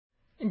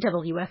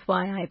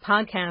WFYI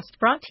podcast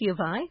brought to you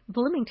by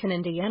Bloomington,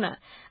 Indiana,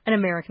 an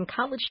American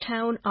college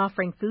town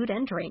offering food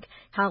and drink,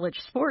 college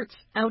sports,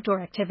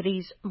 outdoor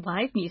activities,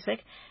 live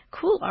music,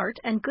 cool art,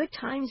 and good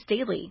times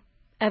daily.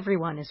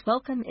 Everyone is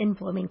welcome in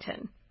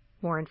Bloomington.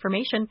 More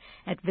information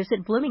at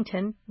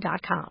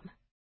visitbloomington.com.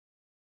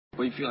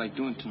 What do you feel like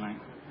doing tonight?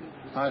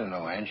 I don't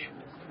know, Ange.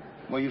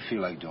 What do you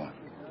feel like doing?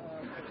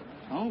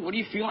 Oh, what do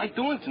you feel like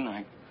doing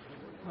tonight?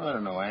 I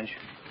don't know, Ange.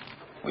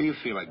 What do you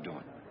feel like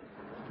doing?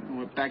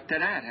 We're back to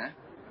that, huh?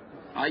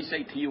 I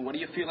say to you, what do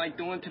you feel like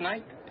doing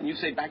tonight? And you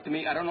say back to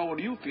me, I don't know, what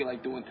do you feel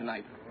like doing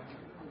tonight?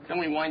 Then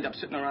we wind up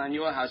sitting around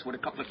your house with a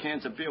couple of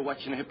cans of beer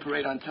watching a hit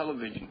parade on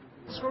television.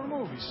 Let's go to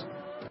movies.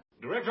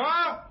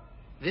 Director!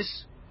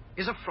 This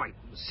is a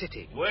frightened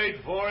city. Wait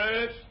for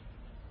it.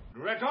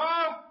 Director!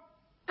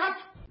 Cut!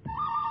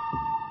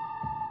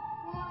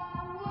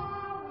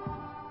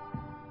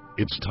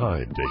 It's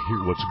time to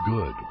hear what's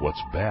good,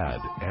 what's bad,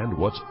 and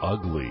what's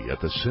ugly at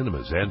the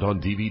cinemas and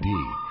on DVD.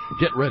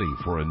 Get ready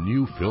for a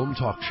new film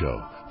talk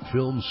show,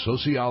 Film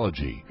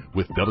Sociology,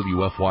 with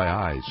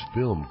WFYI's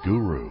film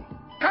guru.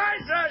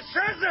 Kaiser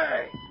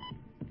Soze!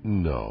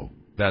 No,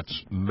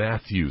 that's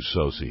Matthew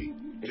Sosi.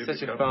 It's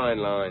such a fine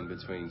line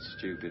between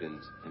stupid and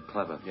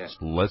clever, yes.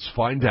 Let's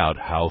find out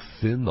how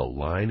thin the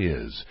line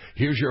is.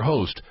 Here's your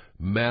host,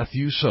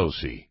 Matthew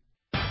Sosi.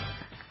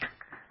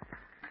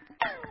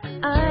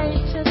 I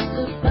ain't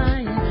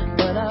justifying,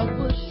 but I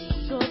would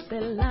sure be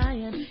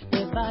lying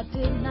if I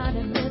did not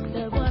admit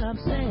that what I'm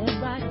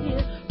saying right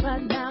here,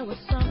 right now is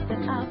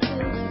something I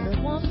feel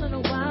every once in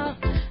a while.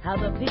 How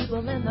the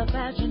people in the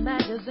fashion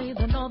magazines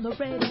and on the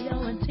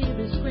radio and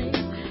TV screens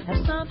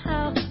have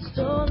somehow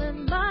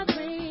stolen my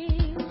dreams.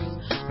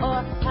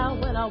 Or how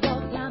when I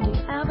walk down the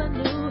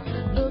avenue,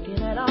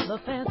 looking at all the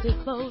fancy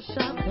clothes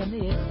shops and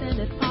the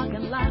extended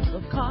parking lots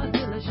of car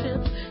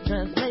dealerships,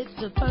 translates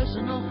to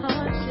personal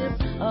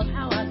hardships of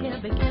how I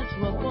can begin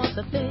to afford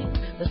the things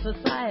the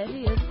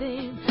society is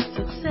deemed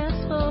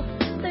successful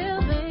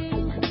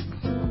living.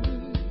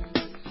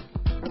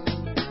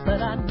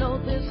 But I know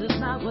this is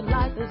not what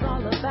life is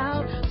all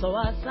about, so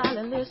I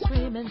silently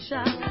scream and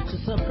shout to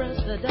suppress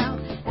the doubt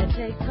and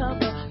take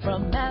cover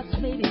from mass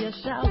media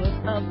showers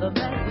of the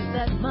message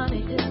that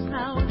money is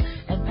power,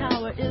 and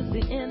power is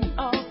the end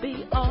all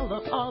be all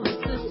of all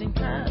existing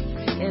paths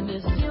in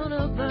this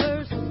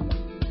universe.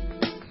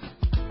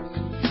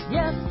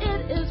 Yes,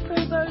 it is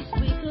perverse.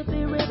 We could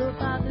be riddled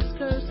by this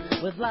curse,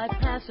 with life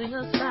passing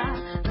us by,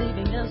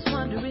 leaving us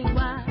wondering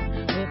why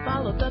we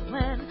followed the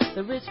plan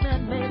the rich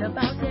man made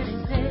about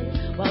getting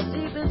paid, while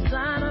deep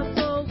inside our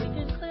soul we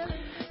can clearly...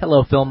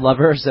 Hello, film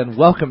lovers, and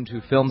welcome to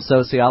Film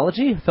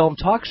Sociology, a film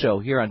talk show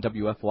here on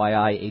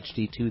WFYI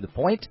HD2 The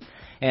Point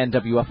and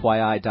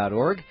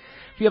WFYI.org.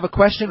 If you have a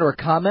question or a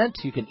comment,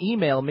 you can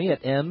email me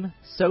at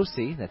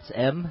msocey, that's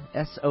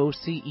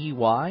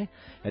M-S-O-C-E-Y,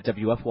 at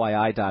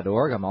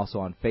WFYI.org. I'm also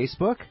on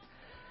Facebook.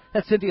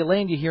 That's Cynthia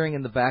Lane you're hearing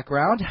in the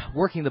background,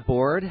 working the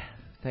board.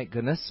 Thank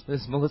goodness.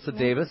 Ms. Melissa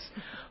Davis,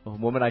 a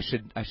woman I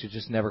should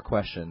just never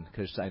question,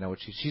 because I know what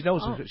she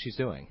knows what she's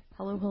doing.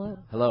 Hello.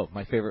 Hello,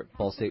 my favorite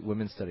Ball State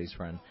women's studies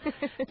friend.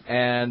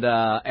 and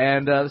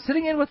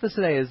sitting in with us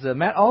today is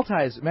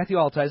Matthew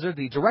Altizer,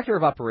 the director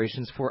of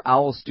operations for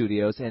Owl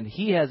Studios, and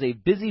he has a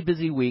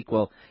busy week.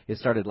 Well, it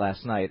started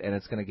last night, and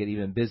it's going to get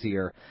even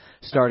busier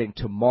starting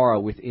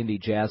tomorrow with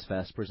Indie Jazz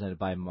Fest presented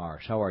by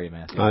Marsh. How are you,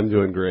 Matthew? I'm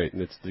doing great,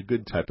 and it's the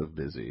good type of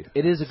busy.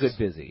 It is a good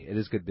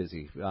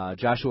busy.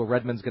 Joshua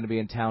Redmond's going to be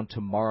in town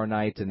tomorrow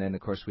night, and then,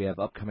 of course, we have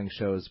upcoming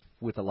shows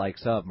with the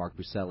likes of Mark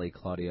Buscelli,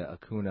 Claudia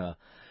Acuna,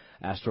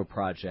 Astro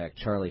Project,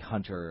 Charlie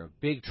Hunter, a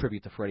big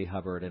tribute to Freddie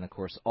Hubbard, and, of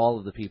course, all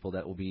of the people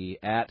that will be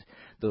at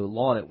the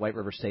lawn at White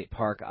River State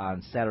Park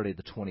on Saturday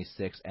the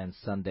 26th and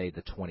Sunday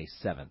the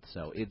 27th.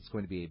 So it's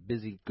going to be a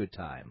busy, good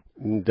time.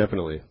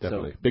 Definitely.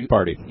 So, big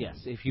party. Yes.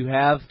 If you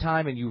have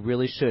time, and you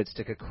really should,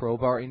 stick a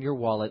crowbar in your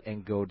wallet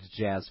and go to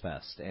Jazz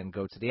Fest and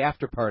go to the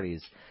after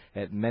parties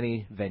at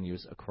many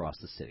venues across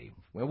the city.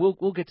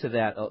 We'll get to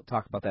that,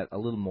 talk about that a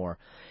little more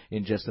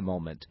in just a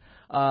moment.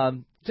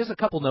 Just a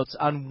couple notes.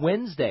 On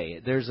Wednesday,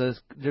 there's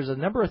a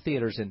number of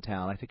theaters in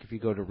town. I think if you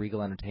go to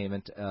Regal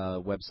Entertainment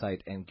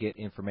website and get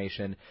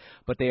information,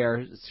 but there are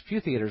a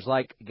few theaters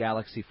like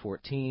Galaxy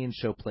 14,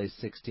 Showplace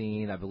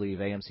 16. I believe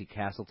AMC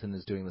Castleton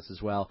is doing this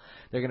as well.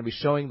 They're going to be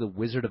showing The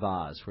Wizard of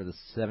Oz for the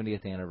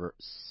 70th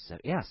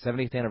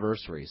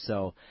anniversary.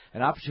 So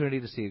an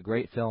opportunity to see a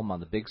great film on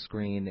the big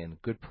screen in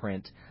good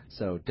print.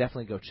 So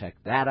definitely go check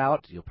that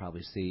out. You'll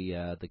probably see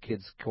the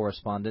kids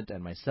correspondent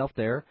and myself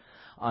there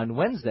on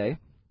Wednesday.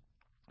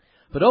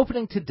 But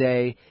opening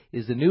today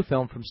is the new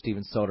film from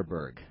Steven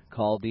Soderbergh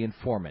called The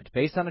Informant,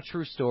 based on a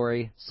true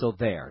story. So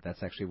there,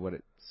 that's actually what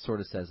it sort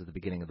of says at the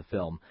beginning of the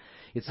film.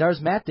 It stars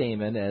Matt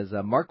Damon as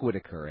Mark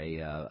Whitaker,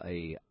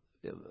 a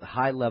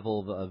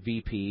high-level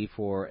VP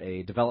for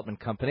a development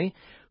company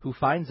who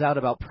finds out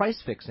about price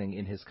fixing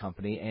in his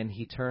company, and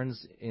he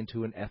turns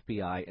into an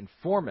FBI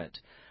informant.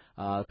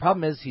 The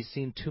problem is he's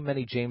seen too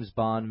many James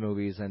Bond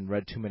movies and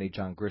read too many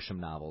John Grisham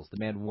novels. The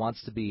man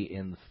wants to be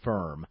in the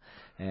firm,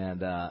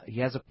 and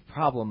he has a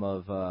problem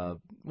of,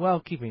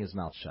 keeping his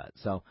mouth shut.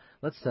 So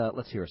let's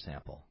hear a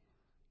sample.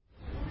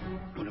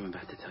 What I'm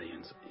about to tell you,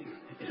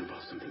 it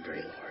involves something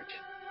very large.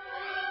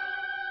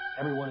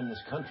 Everyone in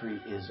this country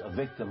is a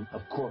victim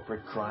of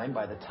corporate crime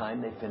by the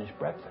time they finish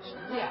breakfast.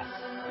 Yes.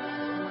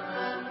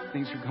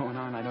 Things are going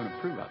on I don't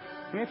approve of.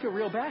 I mean, I feel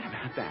real bad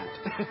about that.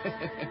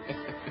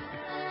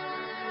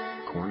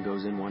 Corn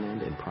goes in one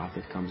end and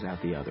profit comes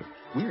out the other.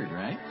 Weird,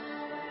 right?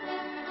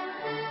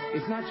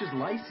 It's not just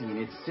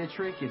lysine, it's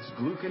citric, it's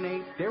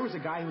gluconate. There was a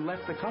guy who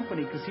left the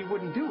company because he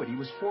wouldn't do it. He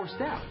was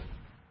forced out.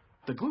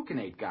 The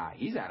gluconate guy,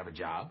 he's out of a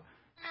job.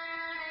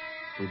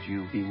 Would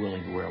you be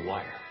willing to wear a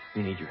wire?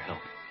 We need your help.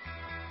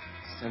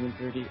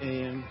 7:30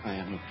 a.m. I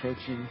am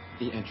approaching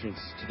the entrance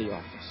to the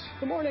office.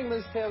 Good morning,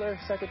 Liz Taylor,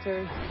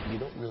 secretary. You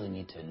don't really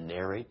need to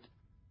narrate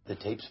the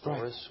tapes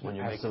for us when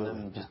you're making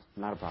them. Just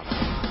not a problem.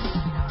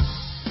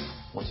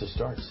 Once it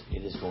starts,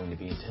 it is going to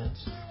be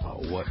intense.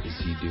 What is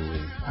he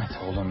doing? I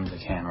told him the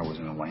camera was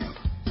in the lamp.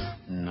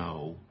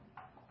 No.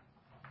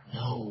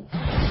 How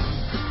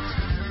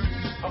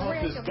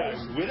about this guy,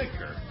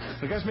 Whitaker?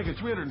 The guy's making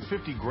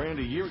 $350,000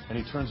 a year, and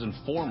he turns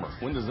informer.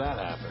 When does that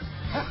happen?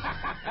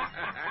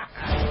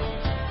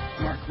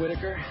 Mark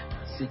Whitaker,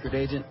 secret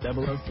agent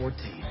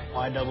 0014.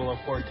 Why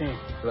 0014?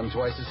 I'm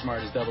twice as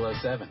smart as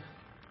 007.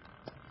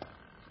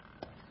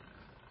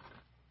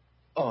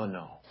 Oh,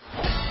 no.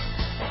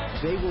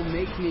 They will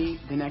make me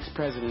the next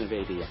president of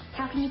ABM.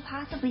 How can you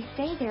possibly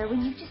stay there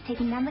when you've just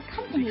taken down the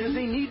company? Because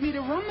they need me to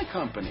run the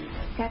company.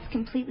 That's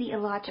completely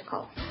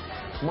illogical.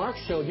 Mark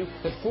showed you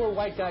that 4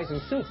 white guys in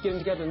suits getting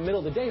together in the middle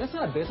of the day. That's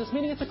not a business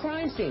meeting, it's a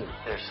crime scene.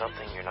 There's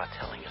something you're not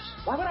telling us.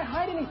 Why would I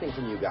hide anything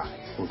from you guys?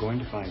 We're going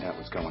to find out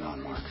what's going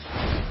on, Mark.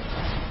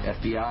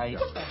 FBI.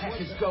 What the heck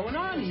is going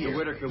on here? Mr.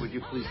 Whitaker, would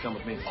you please come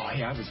with me? Oh,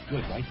 yeah, I was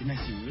good, right? Didn't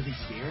I seem really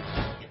scared?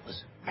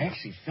 I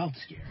actually felt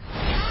scared.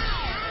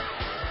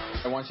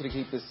 I want you to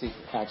keep this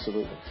secret.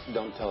 Absolutely.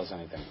 Don't tell us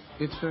anything.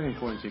 It's very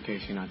important to your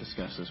case you not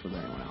discuss this with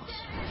anyone else.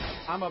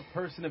 I'm a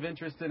person of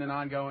interest in an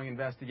ongoing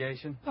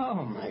investigation.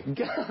 Oh, my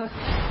God.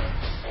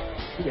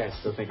 You guys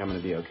still think I'm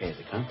going to be okay at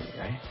the company,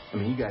 right? I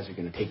mean, you guys are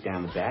going to take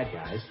down the bad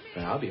guys,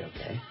 but I'll be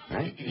okay,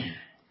 right?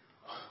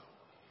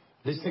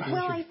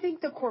 I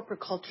think the corporate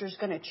culture is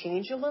going to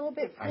change a little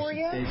bit for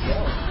you.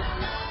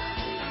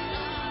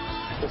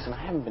 Listen,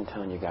 I haven't been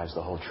telling you guys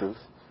the whole truth,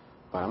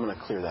 but I'm going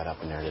to clear that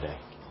up in there today.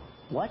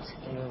 What?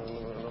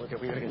 Okay,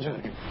 we gotta get you.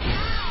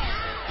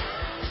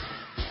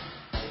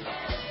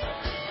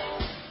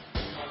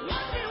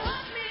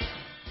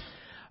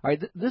 All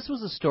right, this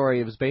was a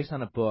story. It was based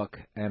on a book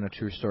and a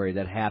true story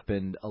that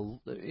happened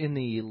in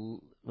the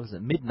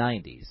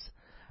mid-'90s.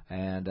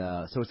 And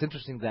so it's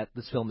interesting that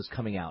this film is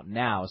coming out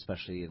now,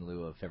 especially in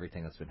lieu of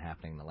everything that's been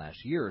happening in the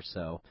last year or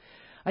so.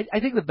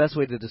 I think the best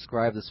way to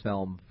describe this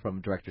film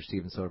from director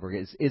Steven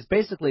Soderbergh is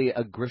basically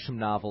a Grisham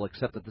novel,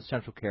 except that the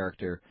central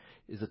character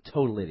is a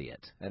total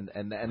idiot, and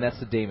that's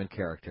the Damon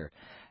character.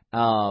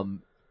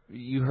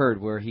 You heard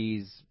where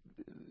he's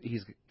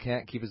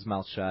can't keep his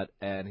mouth shut,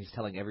 and he's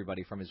telling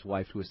everybody from his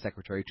wife to his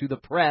secretary to the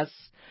press,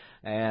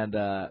 and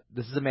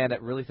this is a man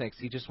that really thinks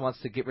he just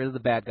wants to get rid of the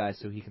bad guys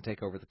so he can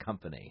take over the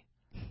company.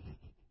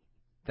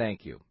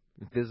 Thank you.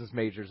 Business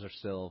majors are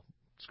still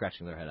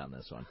scratching their head on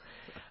this one.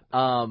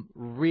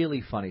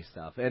 Really funny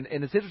stuff. And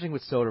it's interesting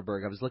with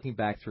Soderbergh. I was looking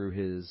back through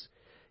his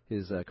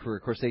career.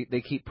 Of course,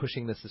 they keep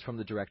pushing this. Is from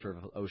the director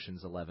of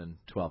Ocean's 11,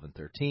 12, and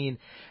 13.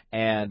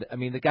 And, I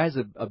mean, the guy's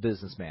a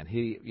businessman.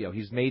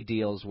 He's made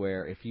deals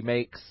where if he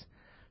makes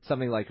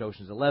something like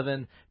Ocean's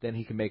 11, then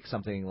he can make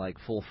something like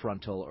Full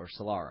Frontal or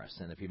Solaris.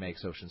 And if he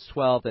makes Ocean's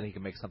 12, then he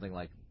can make something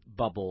like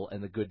Bubble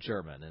and The Good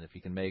German. And if he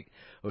can make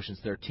Ocean's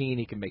 13,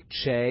 he can make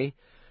Che.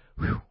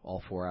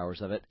 All 4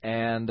 hours of it,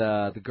 and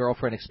The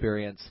Girlfriend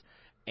Experience,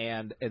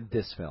 and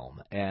this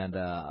film, and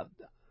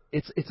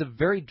it's a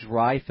very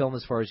dry film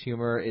as far as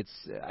humor.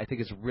 I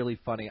think it's really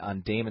funny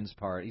on Damon's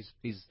part.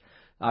 He's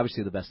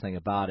obviously the best thing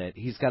about it.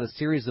 He's got a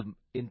series of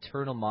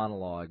internal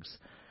monologues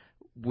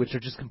which are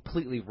just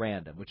completely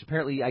random, which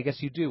apparently I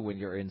guess you do when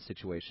you're in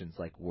situations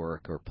like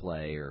work or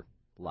play or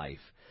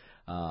life.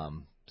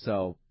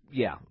 So.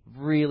 Yeah,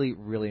 really,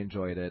 really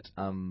enjoyed it.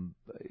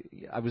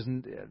 I was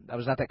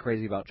not that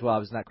crazy about. Well, I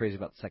was not crazy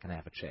about the second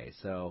half of Che.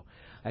 So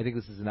I think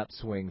this is an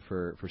upswing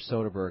for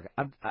Soderbergh.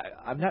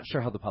 I'm not sure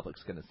how the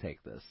public's going to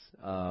take this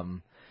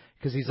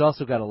because he's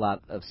also got a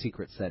lot of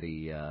secrets that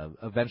he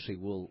eventually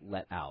will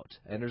let out.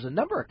 And there's a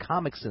number of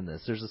comics in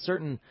this. There's a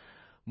certain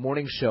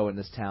morning show in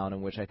this town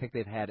in which I think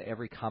they've had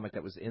every comic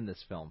that was in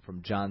this film,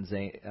 from John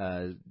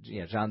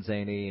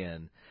Zaney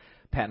and.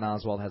 Patton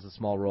Oswalt has a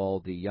small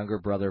role. The younger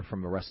brother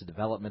from Arrested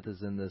Development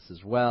is in this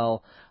as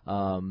well.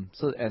 And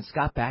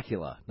Scott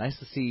Bakula. Nice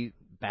to see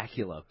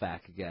Bakula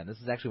back again. This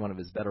is actually one of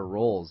his better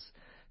roles.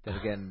 Then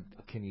again,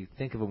 can you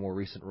think of a more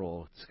recent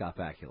role, Scott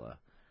Bakula?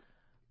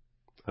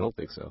 I don't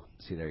think so.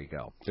 See, there you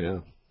go. Yeah.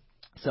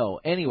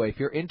 So anyway, if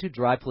you're into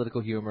dry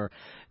political humor,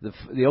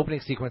 the opening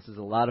sequence is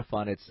a lot of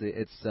fun. It's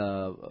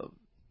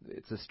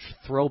it's a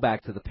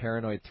throwback to the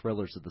paranoid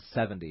thrillers of the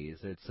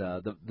 70s. It's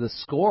the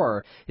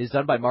score is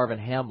done by Marvin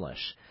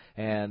Hamlish,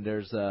 and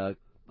there's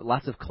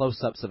lots of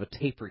close-ups of a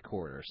tape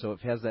recorder, so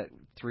it has that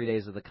 3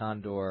 Days of the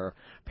Condor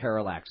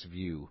parallax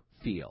view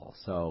feel.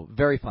 So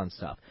very fun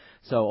stuff.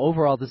 So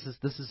overall, this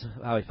is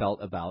how I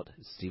felt about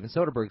Steven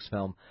Soderbergh's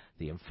film,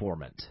 The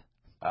Informant.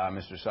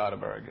 Mr.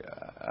 Soderbergh,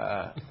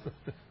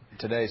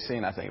 today's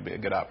scene I think would be a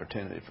good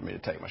opportunity for me to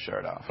take my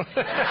shirt off.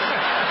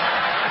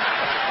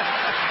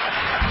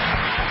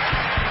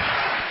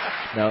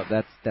 No,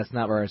 that's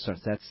not where it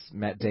starts. That's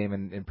Matt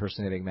Damon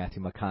impersonating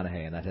Matthew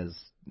McConaughey, and that has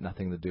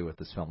nothing to do with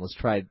this film. Let's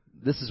try.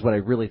 This is what I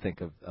really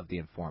think of The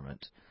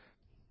Informant.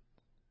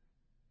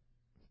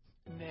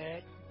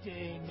 Matt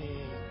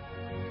Damon.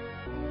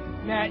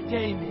 Matt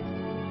Damon.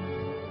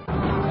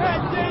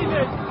 Matt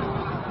Damon.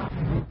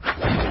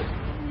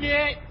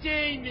 Matt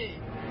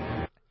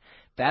Damon.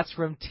 That's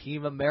from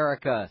Team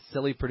America,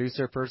 silly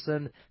producer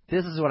person.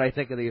 This is what I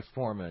think of The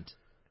Informant.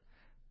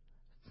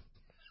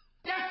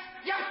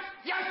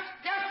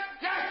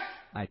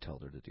 I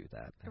told her to do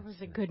that. It was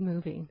a good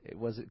movie.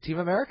 Was it Team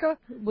America?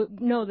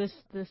 No, this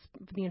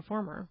The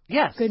Informer.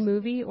 Yes. Good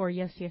movie or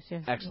yes.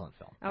 Excellent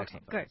film. Okay,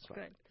 Excellent film.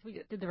 good.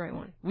 We did the right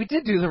one. We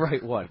did do the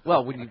right one.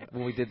 Well, when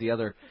we did the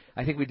other,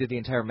 I think we did the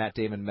entire Matt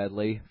Damon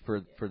medley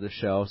for the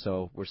show,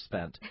 so we're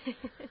spent.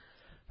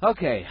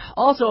 Okay.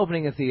 Also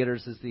opening in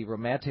theaters is the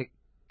romantic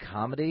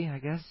comedy, I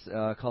guess,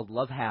 called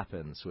Love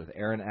Happens with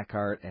Aaron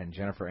Eckhart and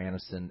Jennifer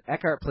Aniston.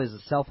 Eckhart plays a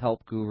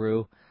self-help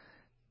guru.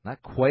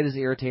 Not quite as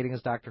irritating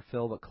as Dr.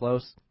 Phil, but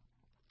close.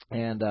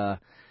 And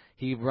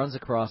he runs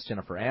across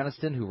Jennifer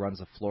Aniston, who runs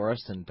a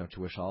florist. And don't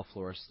you wish all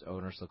florist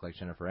owners look like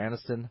Jennifer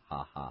Aniston?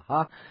 Ha, ha,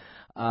 ha.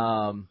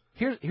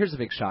 Here's a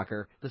big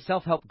shocker. The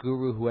self-help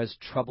guru who has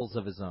troubles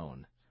of his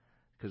own.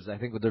 Because I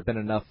think there have been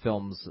enough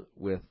films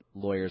with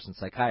lawyers and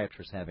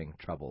psychiatrists having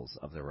troubles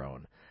of their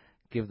own.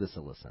 Give this a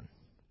listen.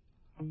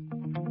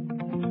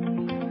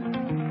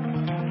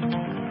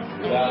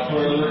 Without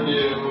further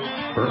ado,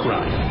 Burt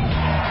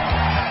Ryan.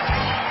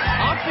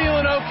 I'm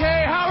feeling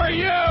okay. How are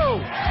you?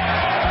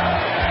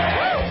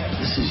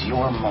 This is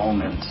your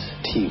moment.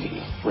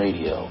 TV,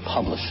 radio,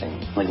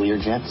 publishing. Like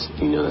Learjets?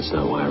 You know that's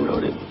not why I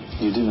wrote it.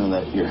 You do know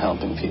that you're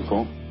helping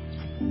people.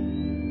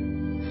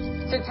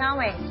 So tell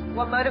me,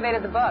 what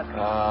motivated the book?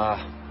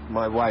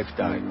 My wife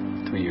died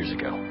 3 years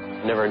ago.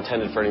 Never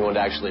intended for anyone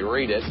to actually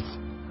read it.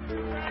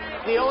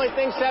 The only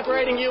thing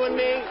separating you and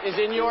me is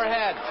in your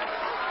head.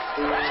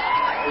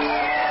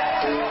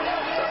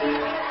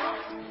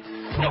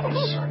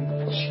 Sorry.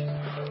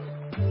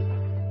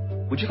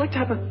 Would you like to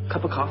have a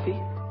cup of coffee?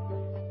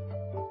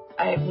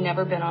 I've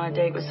never been on a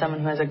date with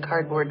someone who has a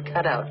cardboard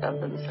cutout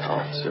of themselves.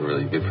 Oh, is it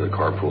really good for the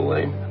carpool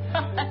lane?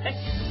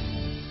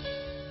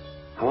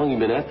 How long have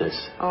you been at this?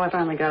 Oh, I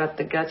finally got up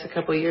the guts a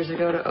couple of years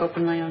ago to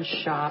open my own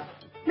shop.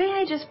 May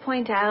I just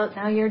point out,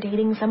 now you're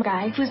dating some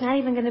guy who's not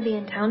even going to be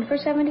in town for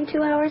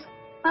 72 hours?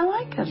 I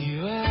like him.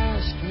 You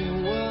ask me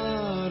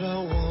what I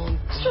want.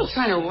 Still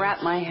trying to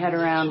wrap my head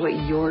around what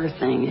your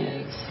thing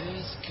is.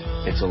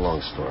 It's a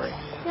long story.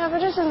 Yeah,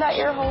 but isn't that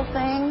your whole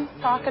thing,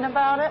 talking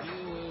about it?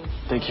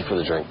 Thank you for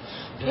the drink.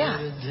 Yeah.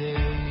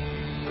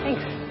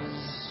 Thanks.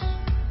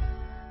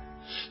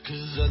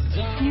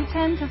 You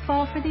tend to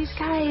fall for these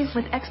guys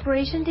with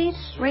expiration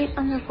dates right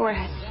on their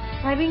forehead.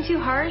 Am I being too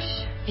harsh?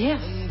 Yeah.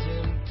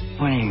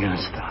 When are you going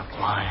to stop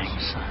lying,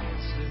 son?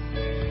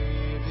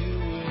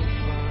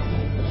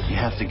 You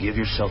have to give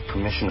yourself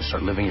permission to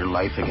start living your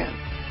life again.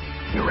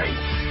 You're right.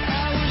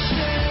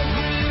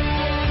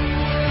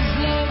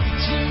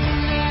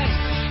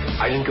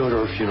 I didn't go to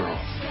her funeral.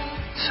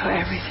 So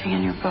everything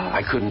in your book.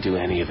 I couldn't do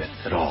any of it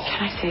at all.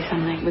 Can I say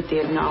something? With the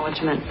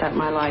acknowledgement that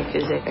my life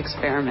is an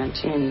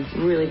experiment in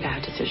really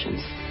bad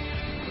decisions.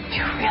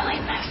 You really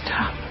messed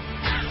up.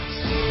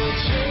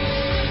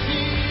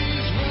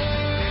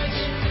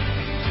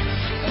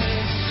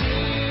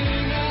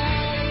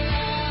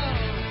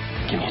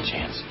 Give me a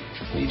chance.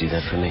 Will you do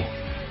that for me?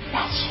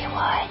 Yes, she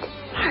would.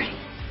 Marty.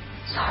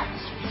 Sorry.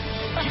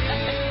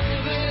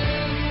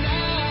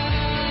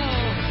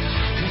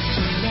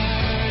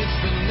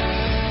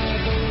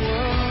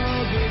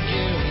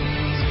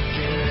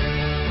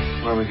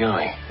 Where are we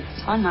going?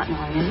 It's fun not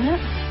knowing, isn't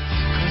it?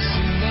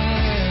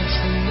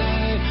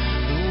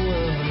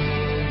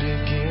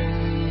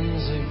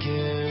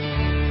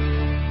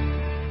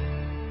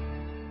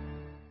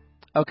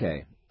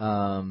 Okay.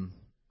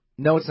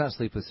 No, it's not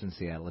Sleepless in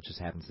Seattle. It just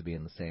happens to be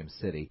in the same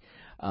city.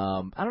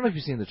 I don't know if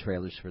you've seen the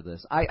trailers for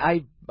this.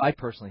 I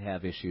personally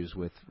have issues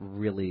with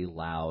really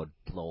loud,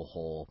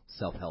 blowhole,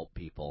 self-help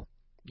people.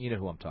 You know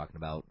who I'm talking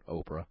about,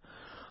 Oprah.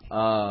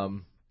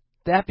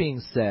 That being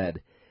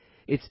said,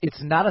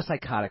 it's not a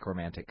psychotic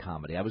romantic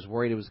comedy. I was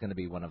worried it was going to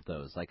be one of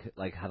those,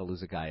 like How to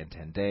Lose a Guy in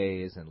 10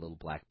 Days and Little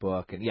Black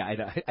Book. And yeah,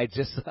 I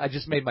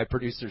just made my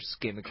producer's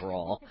skin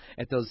crawl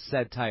at those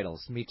said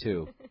titles. Me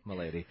too,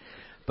 m'lady.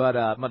 But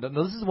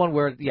no, this is one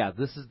where,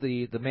 this is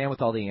the man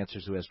with all the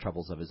answers who has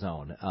troubles of his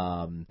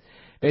own.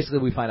 Basically,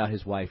 we find out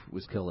his wife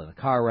was killed in a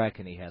car wreck,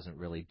 and he hasn't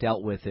really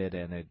dealt with it,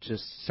 and it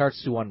just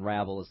starts to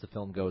unravel as the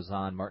film goes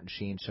on. Martin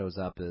Sheen shows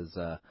up as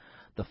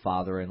the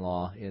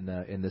father-in-law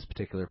in this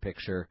particular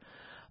picture.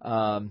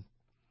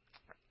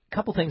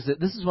 Couple things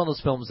this is one of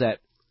those films that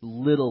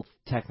little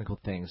technical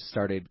things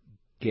started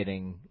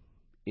getting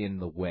in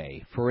the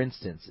way. For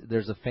instance,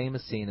 there's a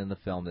famous scene in the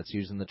film that's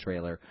used in the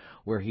trailer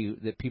where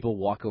that people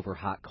walk over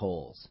hot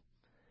coals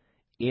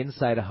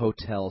inside a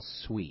hotel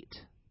suite.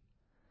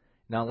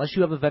 Now, unless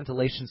you have a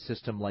ventilation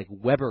system like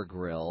Weber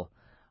Grill,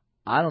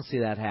 I don't see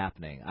that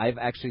happening. I've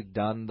actually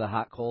done the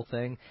hot coal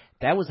thing.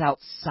 That was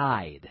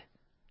outside.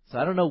 So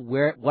I don't know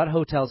what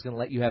hotel is going to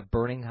let you have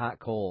burning hot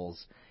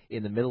coals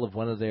in the middle of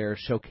one of their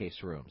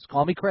showcase rooms.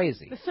 Call me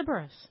crazy. The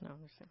Sybaris. No,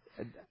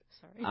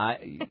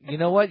 sorry. You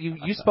know what?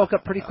 You spoke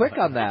up pretty quick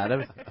on that.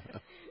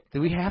 Do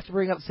we have to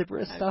bring up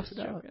Sybaris stuff?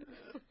 No.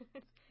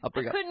 I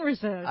couldn't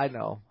resist. I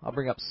know. I'll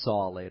bring up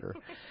Saw later.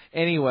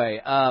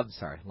 Anyway,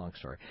 sorry, long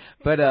story.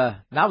 But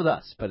not with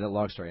us, but a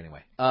long story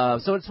anyway.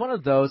 So it's one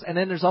of those, and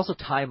then there's also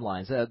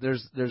timelines.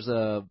 There's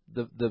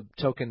the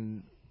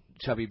token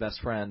chubby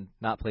best friend,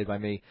 not played by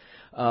me,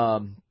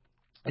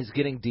 is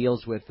getting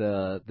deals with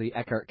the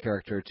Eckhart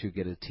character to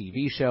get a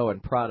TV show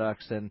and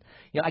products. And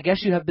I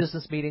guess you have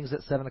business meetings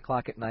at 7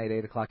 o'clock at night,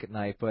 8 o'clock at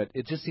night, but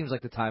it just seems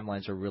like the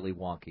timelines are really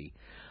wonky,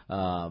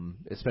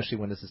 especially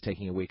when this is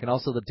taking a week. And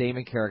also the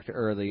Damon character,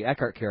 or the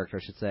Eckhart character,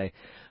 I should say,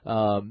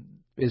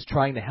 is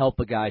trying to help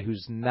a guy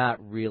who's not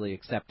really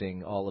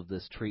accepting all of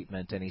this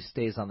treatment, and he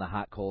stays on the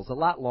hot coals a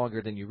lot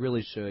longer than you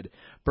really should,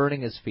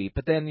 burning his feet.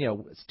 But then,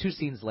 2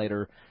 scenes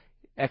later,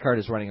 Eckhart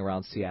is running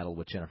around Seattle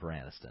with Jennifer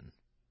Aniston.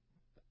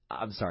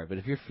 I'm sorry, but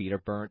if your feet are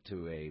burnt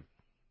to a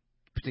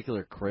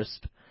particular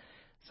crisp,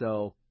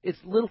 so it's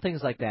little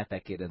things like that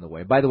get in the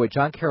way. By the way,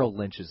 John Carroll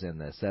Lynch is in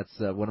this. That's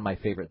one of my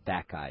favorite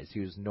that guys. He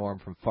was Norm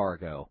from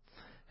Fargo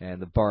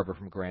and the barber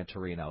from Gran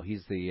Torino.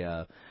 He's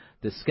the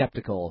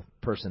skeptical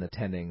person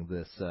attending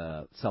this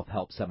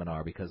self-help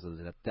seminar because of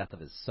the death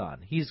of his son.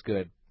 He's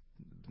good.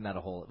 Not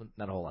a whole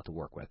lot to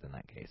work with in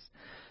that case.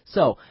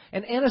 So,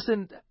 and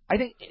Aniston, I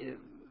think.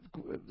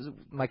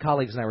 My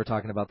colleagues and I were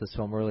talking about this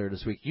film earlier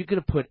this week. You could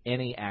have put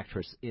any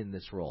actress in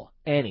this role.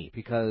 Any,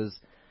 because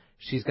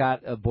she's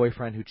got a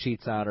boyfriend who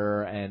cheats on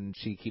her, and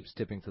she keeps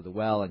tipping to the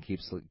well and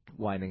keeps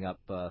winding up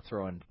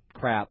throwing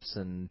craps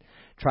and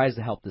tries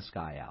to help this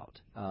guy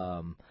out.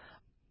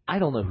 I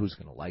don't know who's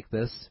going to like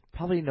this.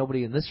 Probably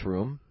nobody in this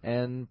room,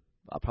 and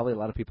probably a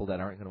lot of people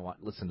that aren't going to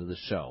listen to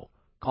this show.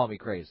 Call me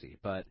crazy,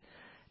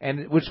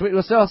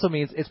 which also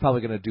means it's probably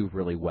going to do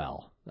really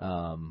well.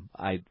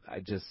 I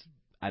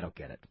don't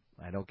get it.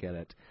 I don't get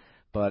it.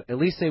 But at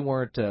least they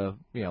weren't,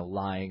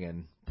 lying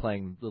and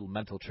playing little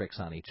mental tricks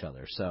on each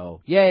other.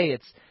 So, yay,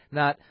 it's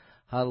not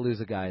How to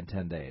Lose a Guy in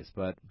 10 Days,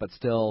 but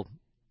still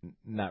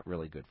not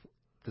really good.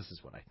 This is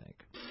what I think.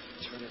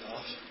 Turn it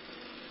off.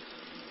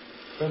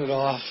 Turn it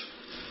off.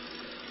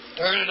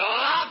 Turn it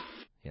off!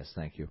 Yes,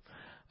 thank you.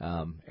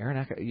 Aaron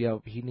Eckhart,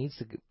 he needs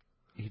to...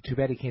 Too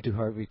bad he can't do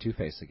Harvey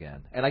Two-Face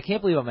again. And I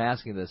can't believe I'm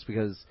asking this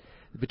because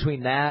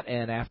between that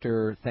and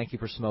after Thank You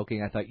for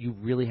Smoking, I thought you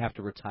really have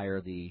to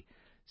retire the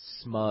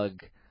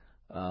smug,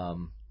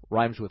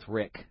 rhymes with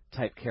Rick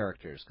type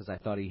characters because I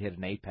thought he hit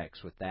an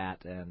apex with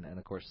that and,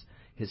 of course,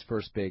 his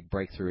first big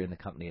breakthrough in The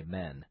Company of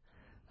Men.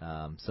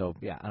 I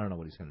don't know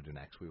what he's going to do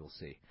next. We will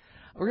see.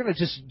 We're going to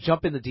just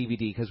jump in the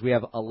DVD because we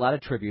have a lot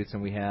of tributes,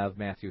 and we have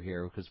Matthew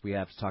here because we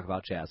have to talk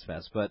about Jazz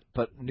Fest. But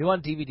new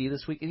on DVD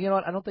this week, and you know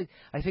what?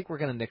 I think we're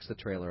going to nix the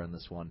trailer on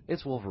this one.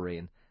 It's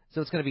Wolverine, so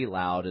it's going to be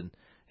loud,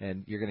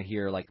 and you're going to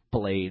hear like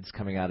blades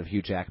coming out of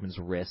Hugh Jackman's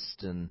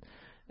wrist, and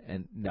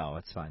no,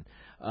 it's fine.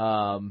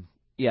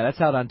 That's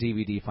out on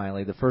DVD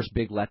finally. The first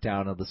big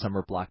letdown of the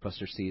summer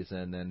blockbuster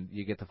season, and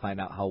you get to find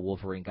out how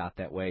Wolverine got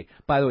that way.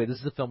 By the way, this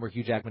is a film where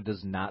Hugh Jackman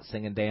does not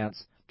sing and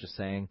dance. Just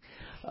saying.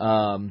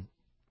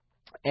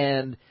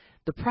 And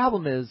the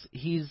problem is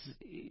he's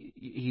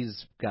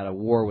got a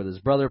war with his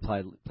brother,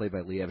 played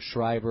by Liev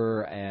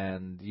Schreiber,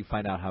 and you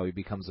find out how he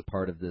becomes a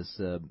part of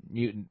this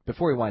mutant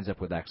before he winds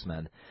up with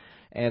X-Men.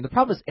 And the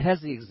problem is it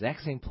has the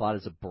exact same plot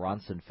as a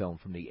Bronson film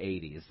from the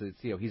 80s.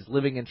 It's, he's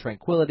living in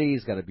tranquility,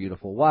 he's got a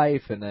beautiful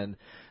wife, and then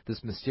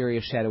this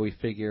mysterious shadowy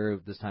figure,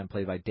 this time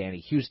played by Danny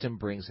Houston,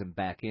 brings him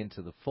back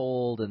into the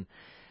fold. And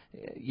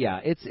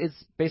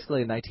it's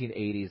basically a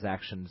 1980s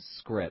action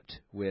script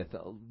with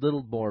a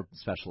little more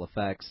special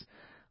effects.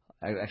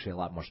 Actually, a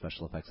lot more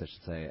special effects, I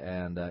should say.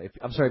 And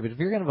I'm sorry, but if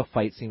you're going to have a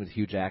fight scene with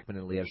Hugh Jackman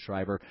and Liev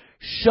Schreiber,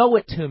 show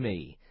it to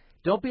me.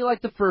 Don't be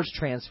like the first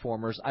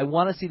Transformers. I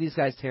want to see these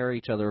guys tear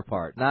each other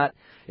apart, not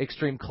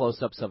extreme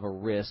close-ups of a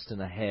wrist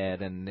and a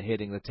head and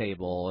hitting the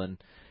table and,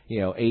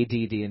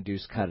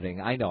 ADD-induced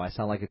cutting. I know I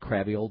sound like a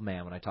crabby old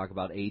man when I talk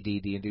about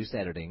ADD-induced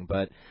editing,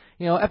 but,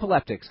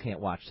 epileptics can't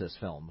watch this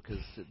film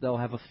because they'll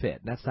have a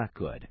fit. That's not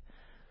good.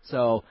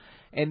 So,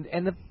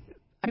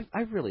 I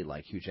really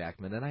like Hugh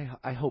Jackman, and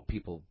I hope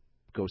people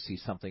go see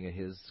something of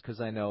his because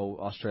I know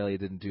Australia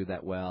didn't do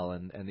that well,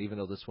 and even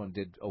though this one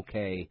did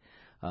okay,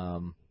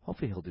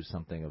 hopefully he'll do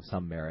something of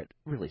some merit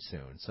really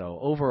soon. So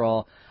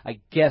overall, I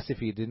guess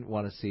if you didn't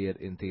want to see it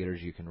in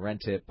theaters, you can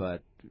rent it,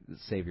 but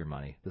save your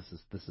money. This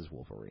is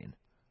Wolverine.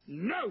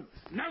 No!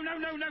 No, no,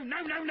 no, no,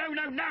 no, no, no,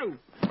 no, no!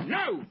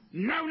 No!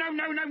 No, no,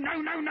 no, no,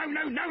 no, no, no,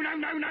 no, no, no,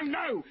 no, no,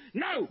 no!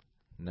 No!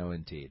 No,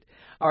 indeed.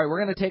 All right,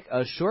 we're going to take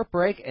a short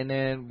break, and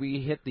then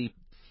we hit the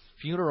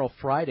Funeral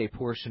Friday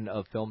portion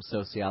of Film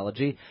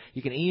Sociology.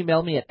 You can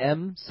email me at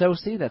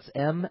msocey, that's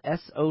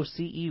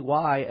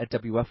M-S-O-C-E-Y, at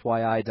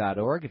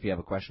WFYI.org if you have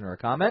a question or a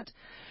comment.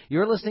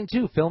 You're listening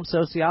to Film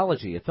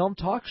Sociology, a film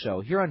talk show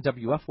here on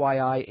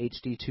WFYI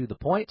HD2 The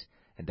Point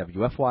and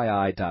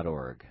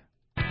WFYI.org.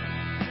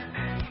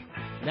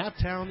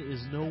 Naptown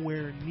is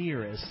nowhere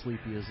near as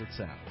sleepy as it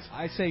sounds.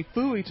 I say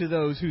phooey to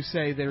those who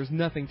say there's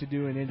nothing to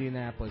do in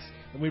Indianapolis.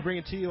 And we bring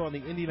it to you on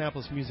the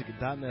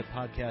IndianapolisMusic.net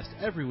podcast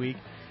every week.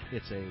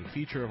 It's a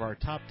feature of our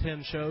top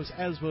 10 shows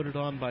as voted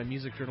on by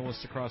music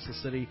journalists across the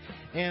city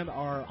and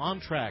our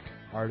on-track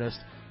artist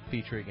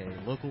featuring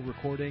a local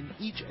recording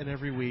each and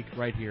every week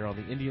right here on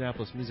the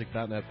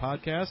IndianapolisMusic.net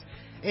podcast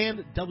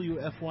and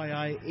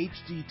WFYI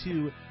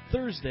HD2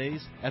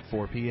 Thursdays at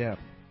 4 p.m.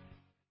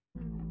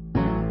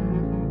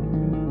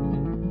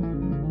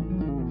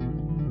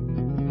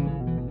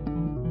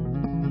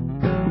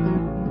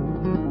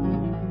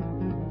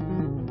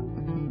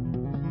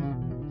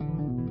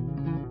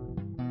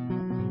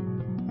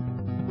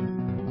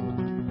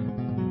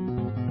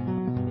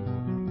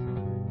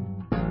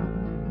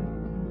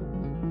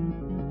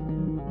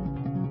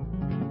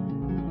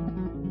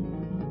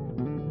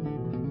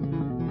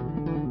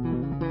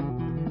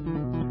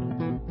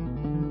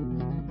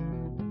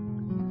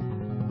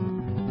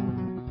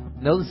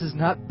 No, this is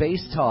not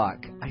bass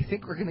talk. I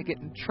think we're going to get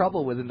in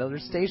trouble with another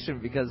station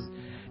because,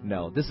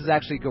 no, this is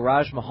actually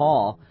Garage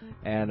Mahal,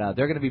 and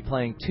they're going to be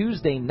playing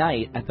Tuesday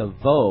night at the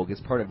Vogue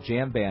as part of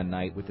Jam Band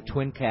Night with the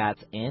Twin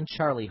Cats and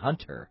Charlie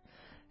Hunter.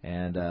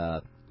 And,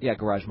 yeah,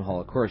 Garage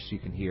Mahal, of course, you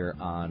can hear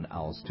on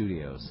Owl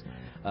Studios.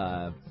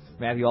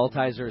 Matthew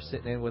Altizer is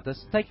sitting in with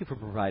us. Thank you for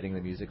providing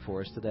the music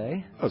for us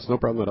today. Oh, it's no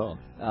problem at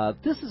all.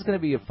 This is going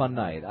to be a fun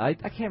night. I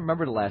can't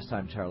remember the last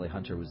time Charlie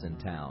Hunter was in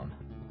town.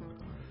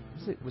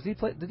 Was he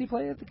play? Did he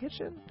play at the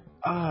Kitchen?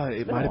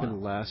 It might have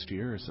been last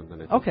year or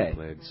something. I think he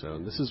played. So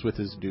this is with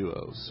his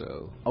duo.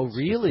 So oh,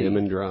 really? Him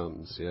and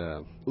drums. Yeah.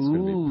 It's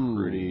going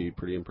to be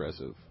pretty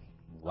impressive.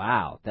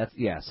 Wow.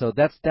 So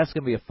that's going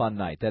to be a fun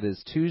night. That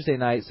is Tuesday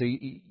night. So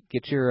you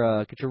get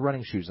your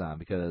running shoes on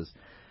because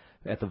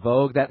at the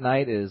Vogue that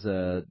night is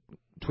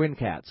Twin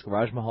Cats,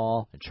 Garage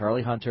Mahal, and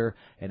Charlie Hunter.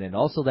 And then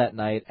also that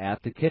night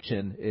at the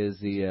Kitchen is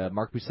the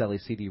Mark Buscelli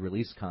CD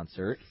release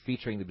concert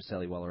featuring the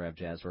Buscelli-Weller Ave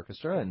Jazz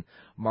Orchestra and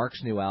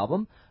Mark's new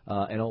album,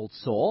 An Old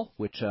Soul,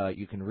 which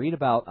you can read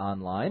about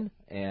online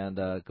and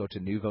go to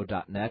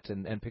nuvo.net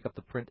and pick up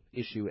the print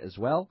issue as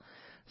well.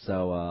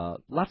 So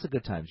lots of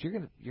good times.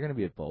 You're gonna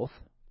be at both.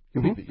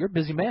 You're a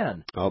busy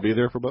man. I'll be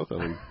there for both of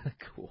them.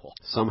 Cool.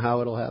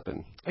 Somehow it'll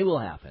happen. It will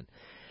happen.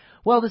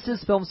 Well, this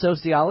is Film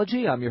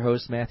Sociology. I'm your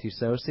host, Matthew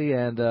Socey,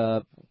 and,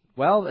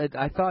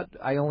 I thought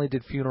I only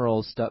did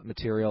funeral stuff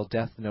material,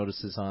 death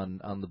notices on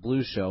the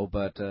Blues Show,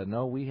 but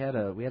no, we had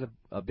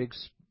a big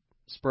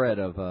spread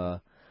of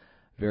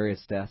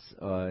various deaths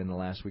in the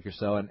last week or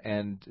so,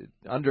 and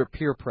under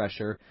peer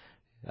pressure,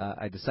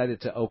 I decided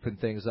to open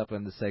things up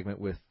in the segment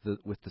with the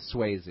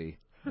Swayze.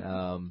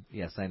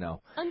 Yes, I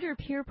know. Under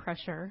peer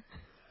pressure.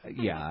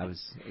 Yeah,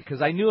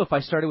 because I knew if I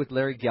started with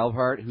Larry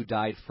Gelbart, who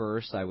died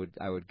first, I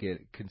would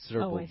get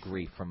considerable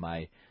grief from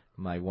my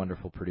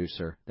wonderful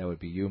producer. That would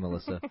be you,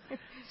 Melissa.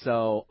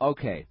 So,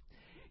 okay.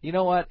 You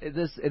know what? And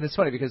it's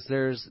funny because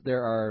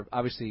there are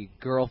obviously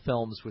girl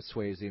films with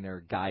Swayze and there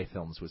are guy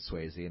films with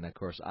Swayze, and of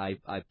course I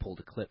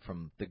pulled a clip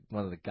from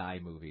one of the guy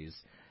movies,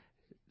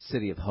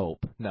 City of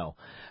Hope,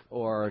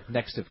 or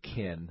Next of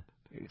Kin.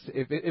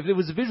 If it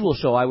was a visual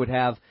show, I would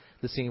have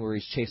the scene where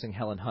he's chasing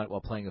Helen Hunt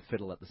while playing a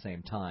fiddle at the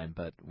same time,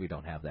 but we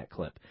don't have that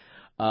clip.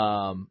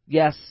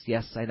 Yes,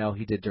 I know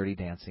he did Dirty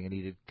Dancing and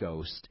he did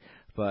Ghost,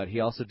 but he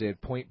also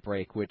did Point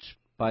Break, which,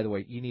 by the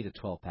way, you need a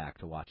 12-pack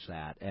to watch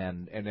that,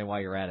 and then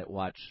while you're at it,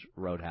 watch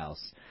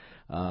Roadhouse,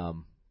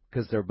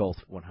 because they're both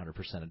 100%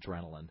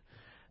 adrenaline.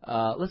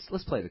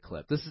 Let's play the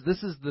clip. This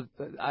is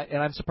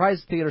and I'm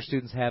surprised theater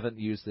students haven't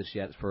used this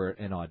yet for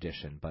an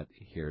audition, but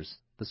here's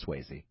the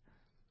Swayze.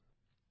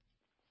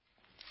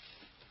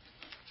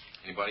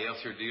 Anybody else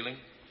here dealing?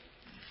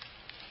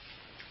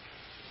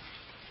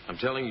 I'm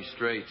telling you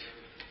straight.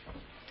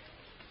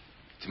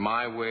 It's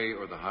my way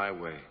or the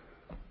highway.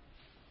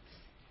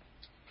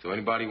 So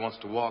anybody wants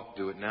to walk,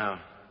 do it now.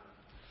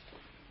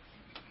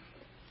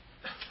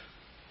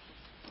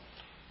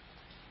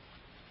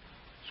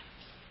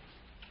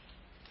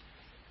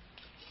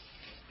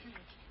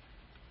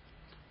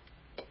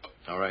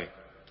 All right.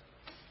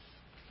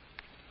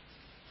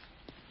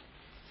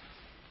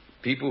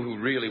 People who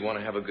really want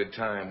to have a good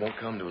time won't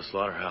come to a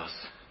slaughterhouse.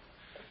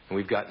 And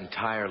we've got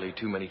entirely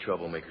too many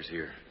troublemakers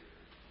here.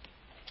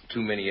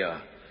 Too many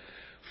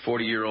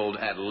 40-year-old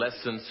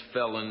adolescents,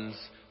 felons,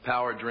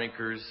 power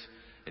drinkers,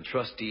 and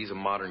trustees of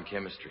modern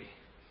chemistry.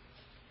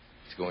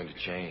 It's going to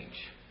change.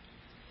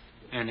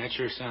 And that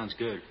sure sounds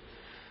good.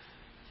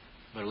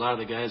 But a lot of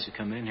the guys who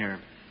come in here,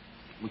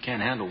 we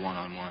can't handle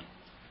one-on-one.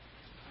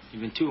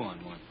 Even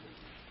two-on-one.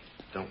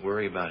 Don't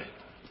worry about it.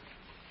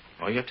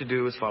 All you have to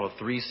do is follow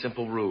 3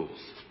 simple rules.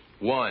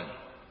 1,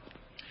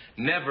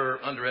 never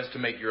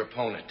underestimate your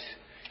opponent.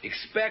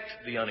 Expect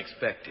the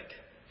unexpected.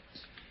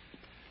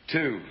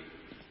 2,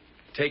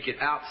 take it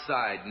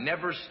outside.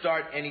 Never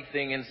start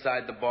anything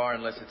inside the bar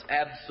unless it's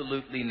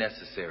absolutely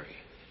necessary.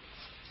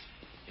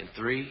 And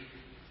 3,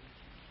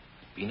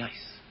 be nice.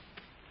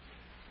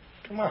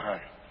 Come on.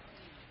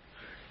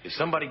 If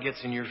somebody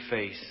gets in your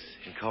face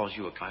and calls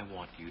you I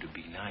want you to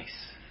be nice.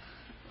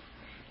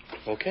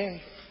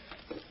 Okay.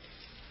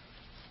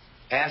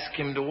 Ask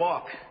him to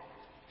walk,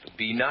 but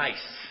be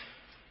nice.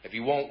 If he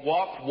won't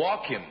walk,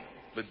 walk him,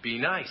 but be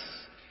nice.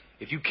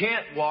 If you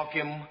can't walk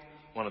him,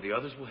 one of the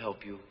others will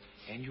help you,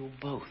 and you'll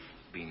both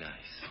be nice.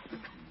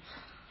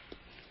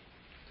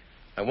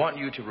 I want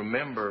you to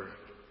remember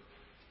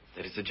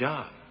that it's a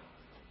job.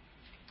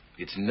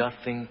 It's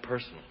nothing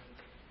personal.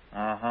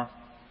 Uh-huh.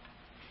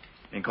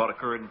 Ain't called a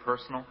current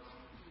personal?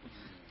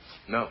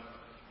 No.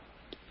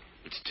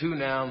 It's 2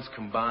 nouns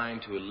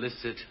combined to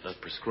elicit a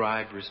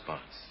prescribed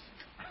response.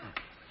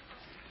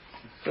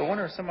 So I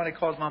wonder if somebody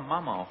calls my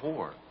mama a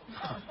whore.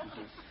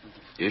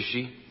 Is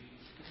she?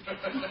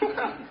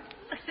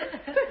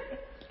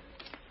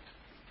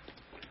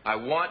 I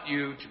want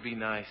you to be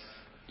nice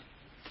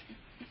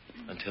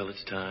until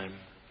it's time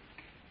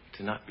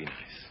to not be nice.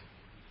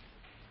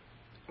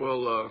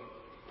 Well,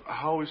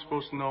 how are we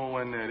supposed to know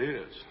when that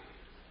is?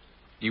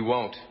 You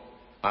won't.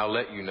 I'll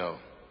let you know.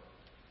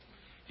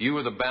 You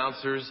are the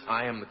bouncers,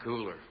 I am the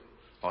cooler.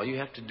 All you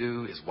have to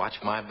do is watch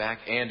my back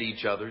and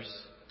each other's.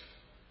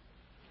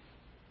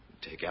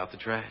 Take out the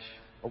trash.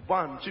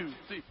 1, 2,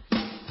 3.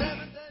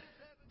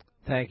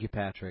 Thank you,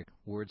 Patrick.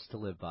 Words to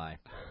live by.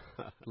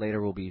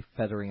 Later we'll be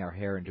feathering our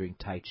hair and doing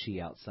Tai Chi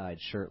outside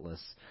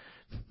shirtless.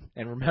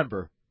 And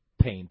remember,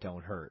 pain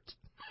don't hurt.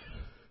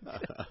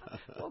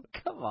 Well,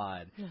 come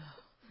on.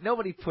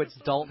 Nobody puts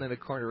Dalton in a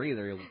corner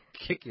either. He'll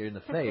kick you in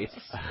the face.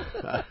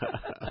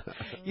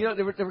 You know,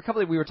 there were a couple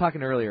that we were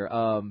talking earlier.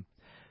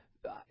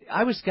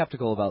 I was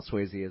skeptical about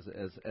Swayze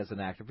as an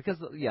actor because,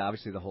 yeah,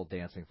 obviously the whole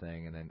dancing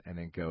thing and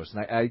then Ghost.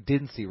 And I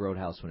didn't see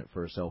Roadhouse when it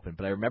first opened,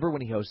 but I remember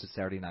when he hosted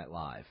Saturday Night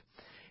Live.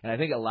 And I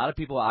think a lot of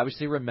people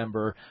obviously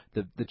remember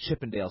the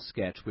Chippendale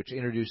sketch, which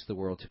introduced the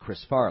world to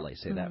Chris Farley.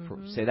 Say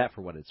that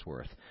for what it's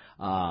worth.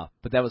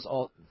 But that was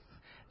all.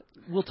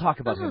 We'll talk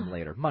about him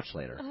later, much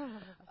later.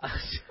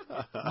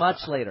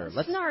 Much later.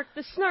 The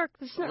snark.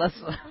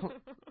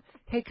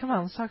 Hey, come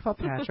on, let's talk about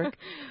Patrick.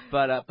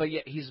 But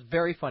yeah, he's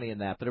very funny in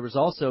that. But there was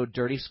also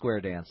Dirty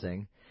Square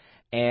Dancing,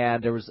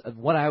 and there was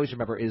one I always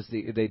remember is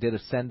they did a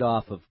send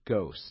off of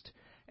Ghost.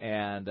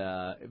 And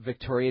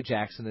Victoria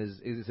Jackson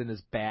is in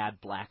his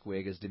bad black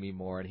wig as Demi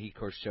Moore, and he, of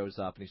course, shows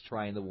up, and he's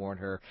trying to warn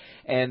her.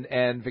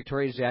 And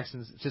Victoria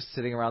Jackson's just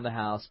sitting around the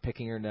house,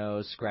 picking her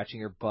nose,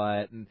 scratching her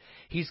butt, and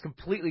he's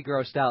completely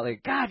grossed out,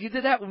 like, God, you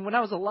did that when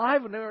I was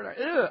alive, and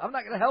I'm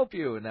not going to help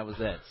you, and that was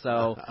it.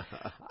 So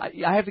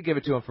I have to give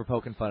it to him for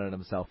poking fun at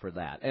himself for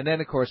that. And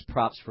then, of course,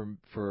 props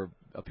for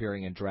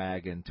appearing in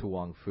drag in To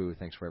Wong Fu,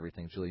 Thanks for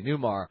Everything, Julie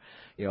Newmar.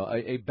 You know,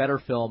 a better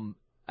film,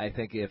 I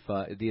think, if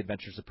The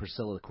Adventures of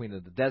Priscilla, the Queen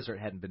of the Desert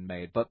hadn't been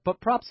made. But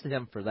props to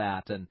him for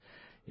that. And,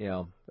 you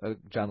know,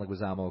 John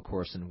Leguizamo, of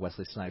course, and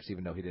Wesley Snipes,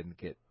 even though he didn't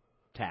get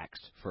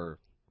taxed for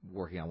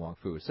working on Wong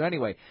Fu. So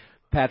anyway,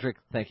 Patrick,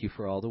 thank you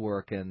for all the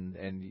work.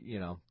 And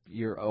you know,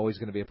 you're always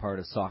going to be a part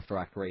of Soft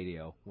Rock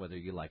Radio, whether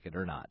you like it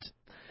or not.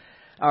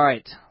 All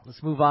right,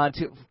 let's move on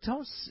to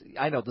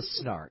I know, the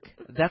snark.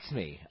 That's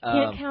me.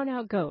 Can't count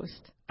out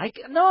Ghost.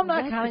 No, I'm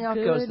not counting out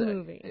Ghost.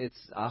 Movie. It's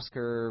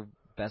Oscar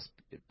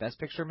Best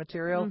Picture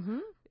material. Mm-hmm.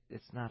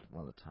 It's not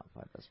one of the top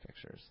 5 Best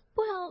Pictures.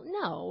 Well,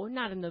 no,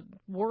 not in the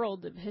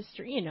world of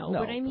history, you know. No,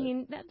 but I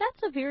mean,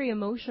 that's a very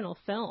emotional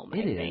film, I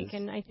think. Is.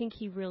 And I think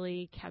he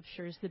really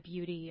captures the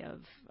beauty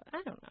of,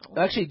 I don't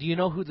know. Actually, do you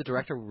know who the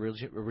director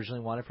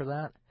originally wanted for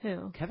that?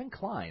 Who? Kevin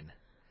Kline.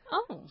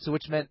 Oh. So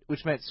which meant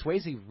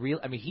Swayze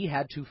he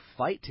had to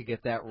fight to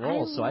get that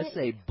role. So I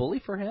say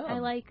bully for him. I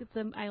like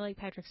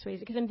Patrick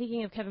Swayze because I'm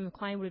thinking of Kevin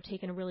Kline would have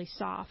taken a really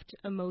soft,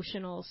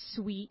 emotional,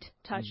 sweet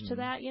touch to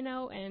that, you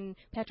know, and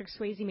Patrick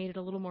Swayze made it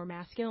a little more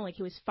masculine, like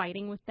he was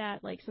fighting with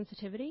that like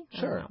sensitivity.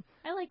 Sure.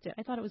 I liked it.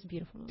 I thought it was a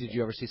beautiful movie. Did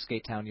you ever see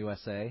Skate Town,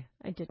 USA?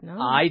 I did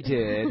not. I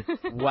did.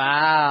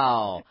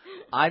 Wow.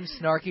 I'm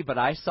snarky, but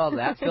I saw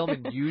that film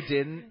and you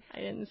didn't. I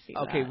didn't see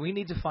that. Okay, we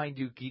need to find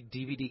you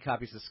DVD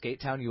copies of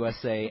Skate Town,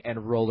 USA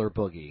and Roller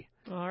Boogie.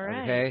 All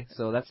right. Okay,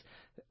 so that's,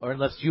 or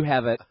unless you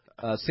have it,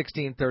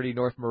 1630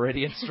 North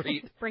Meridian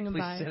Street. Bring them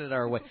Please by. send it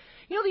our way.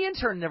 You know, the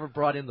intern never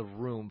brought in the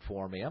room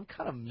for me. I'm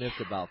kind of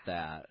miffed about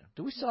that.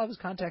 Do we still have his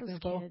contact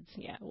info? Kids.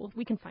 Yeah, well,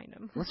 we can find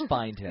him. Let's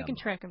find him. We can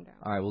track him down.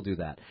 All right, we'll do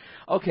that.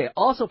 Okay,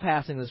 also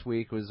passing this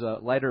week was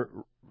writer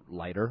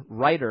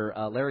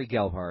Larry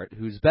Gelbart,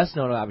 who's best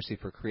known obviously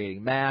for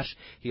creating MASH.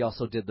 He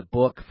also did the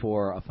book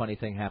for A Funny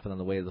Thing Happened on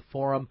the Way to the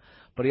Forum,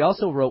 but he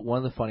also wrote one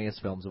of the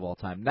funniest films of all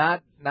time.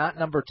 Not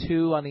number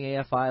 2 on the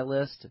AFI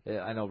list.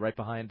 I know, right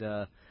behind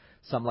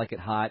some like it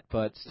hot,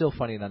 but still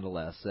funny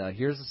nonetheless.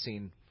 Here's a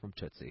scene from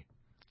Tootsie.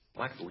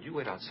 Michael, would you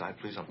wait outside,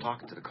 please? I'm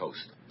talking to the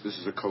coast. This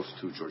is a coast,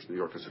 too, George. New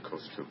York is a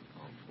coast, too.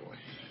 Oh, boy.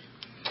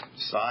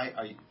 Cy,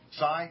 are you...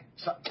 Cy?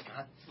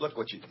 God, look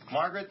what you...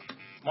 Margaret,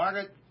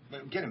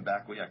 get him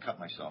back, will you? I cut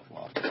myself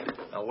off.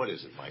 Now, what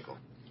is it, Michael?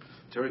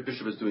 Terry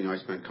Bishop is doing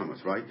Iceman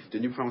Cometh, right?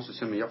 Didn't you promise to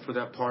send me up for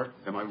that part?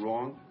 Am I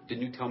wrong?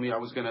 Didn't you tell me I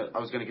was gonna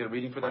get a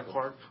reading for that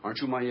part? Aren't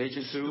you my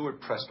agent too?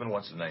 Stuart Pressman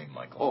wants a name,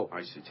 Michael. Oh,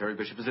 I see. Terry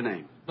Bishop is a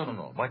name.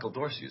 No. Michael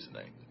Dorsey is a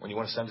name. When you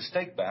want to send a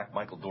steak back,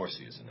 Michael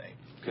Dorsey is a name.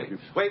 Okay.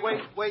 Wait.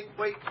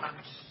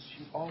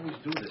 You always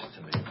do this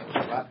to me. It's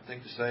a rotten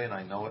thing to say, and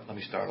I know it. Let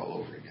me start all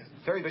over again.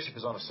 Terry Bishop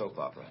is on a soap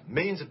opera.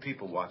 Millions of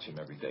people watch him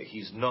every day.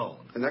 He's known.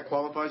 And that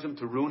qualifies him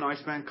to ruin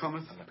Iceman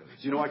Cometh?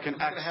 You know, I can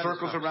act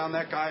circles around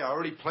that guy. I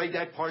already played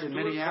that part in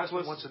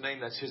Minneapolis. What's a name?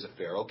 That's his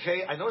affair,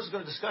 okay? I know this is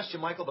going to disgust you,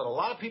 Michael, but a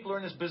lot of people are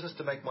in this business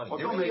to make money. Well,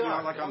 don't make me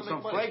out like I'm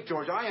some flake,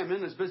 George. I am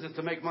in this business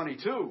to make money,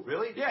 too.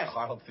 Really? Yes.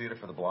 Harlem Theater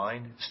for the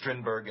Blind,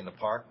 Strindberg in the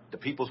Park, the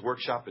People's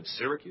Workshop at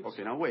Syracuse.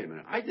 Okay, now wait a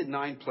minute. I did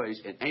 9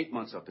 plays in 8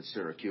 months up at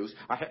Syracuse.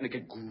 I happen to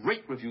get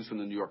great reviews from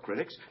the New York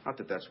critics. Not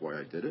that that's why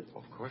I did it.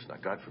 Well, of course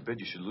not. God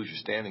forbid you should lose your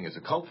standing as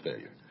a cult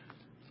failure.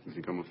 You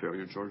think I'm a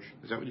failure, George?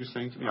 Is that what you're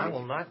saying to me? I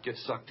will not get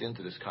sucked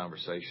into this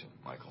conversation,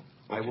 Michael.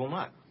 Okay. I will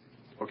not.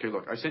 Okay,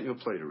 look, I sent you a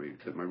play to read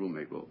that my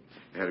roommate wrote.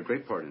 It had a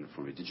great part in it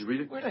for me. Did you read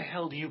it? Where the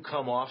hell do you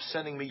come off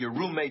sending me your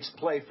roommate's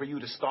play for you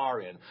to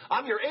star in?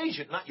 I'm your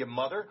agent, not your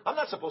mother. I'm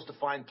not supposed to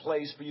find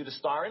plays for you to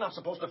star in. I'm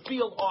supposed to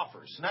field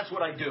offers, and that's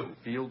what I do.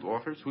 Field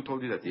offers? Who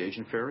told you that? The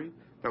Agent Fairy?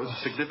 That was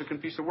a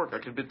significant piece of work. I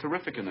could have been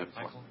terrific in that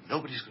play. Michael,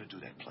 nobody's going to do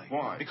that play.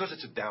 Why? Because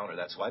it's a downer,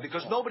 that's why.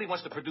 Because nobody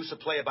wants to produce a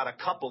play about a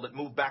couple that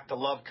moved back to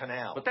Love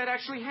Canal. But that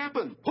actually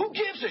happened. Who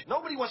gives it?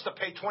 Nobody wants to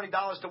pay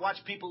 $20 to watch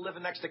people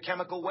living next to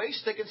chemical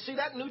waste. They can see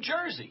that in New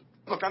Jersey.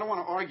 Look, I don't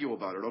want to argue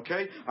about it,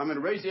 okay? I'm going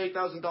to raise the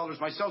 $8,000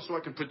 myself so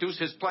I can produce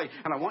his play,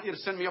 and I want you to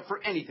send me up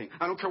for anything.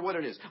 I don't care what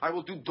it is. I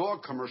will do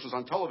dog commercials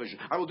on television.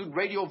 I will do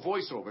radio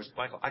voiceovers.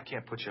 Michael, I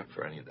can't put you up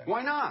for any of that.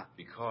 Why not?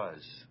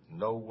 Because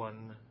no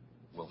one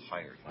will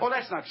hire you. Oh,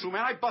 that's not true,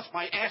 man. I bust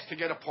my ass to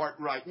get a part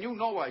right, and you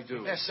know I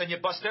do. Yes, and you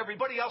bust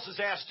everybody else's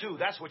ass, too.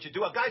 That's what you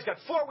do. A guy's got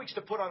 4 weeks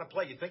to put on a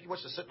play. You think he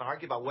wants to sit and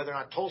argue about whether or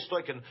not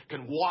Tolstoy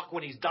can walk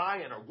when he's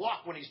dying, or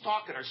walk when he's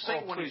talking, or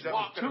sing when he's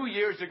walking? That was 2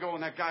 years ago,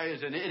 and that guy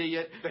is an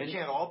idiot. They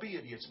can't all be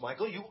idiots,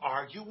 Michael. You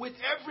argue with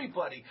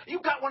everybody.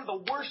 You've got one of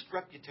the worst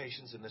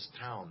reputations in this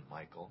town,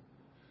 Michael.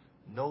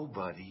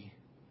 Nobody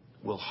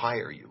will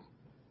hire you.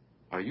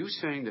 Are you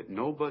saying that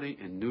nobody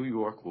in New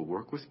York will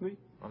work with me?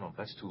 Oh, no,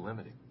 that's too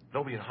limiting.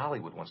 Nobody in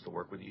Hollywood wants to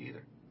work with you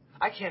either.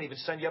 I can't even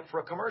send you up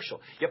for a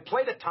commercial. You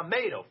played a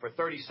tomato for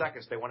 30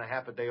 seconds. They want a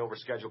half a day over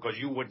schedule because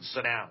you wouldn't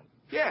sit down.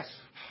 Yes,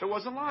 it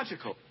wasn't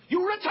logical. You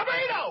were a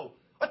tomato!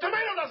 A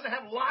tomato doesn't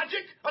have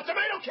logic. A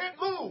tomato can't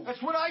move.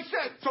 That's what I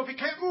said. So if he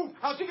can't move,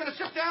 how's he going to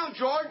sit down,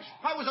 George?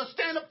 I was a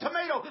stand-up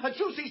tomato, a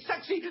juicy,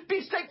 sexy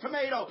beefsteak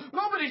tomato.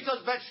 Nobody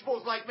does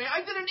vegetables like me. I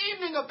did an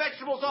evening of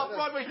vegetables off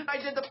Broadway.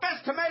 I did the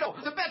best tomato,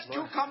 the best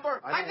cucumber.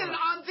 I did an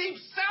endive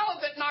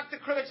salad that knocked the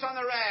critics on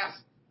their ass.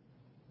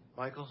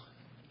 Michael,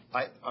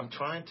 I'm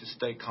trying to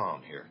stay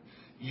calm here.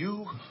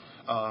 You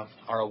are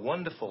a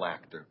wonderful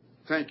actor.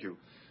 Thank you.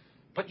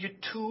 But you're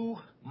too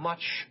much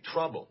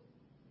trouble.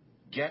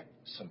 Get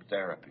some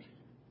therapy.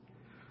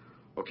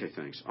 Okay,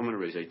 thanks. I'm going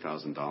to raise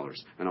 $8,000,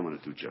 and I'm going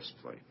to do Jeff's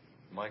play.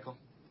 Michael,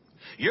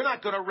 you're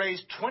not going to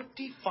raise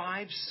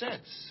 25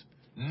 cents.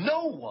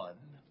 No one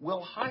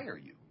will hire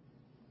you.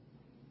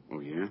 Oh,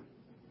 yeah?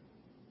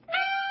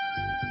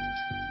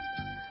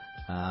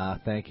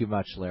 Thank you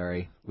much,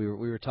 Larry. We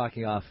were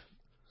talking off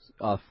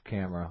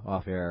camera,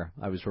 off air.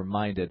 I was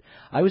reminded.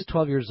 I was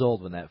 12 years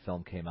old when that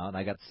film came out, and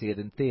I got to see it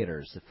in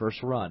theaters, the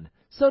first run.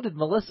 So did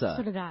Melissa.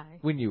 So did I.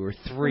 When you were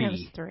 3. When I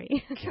was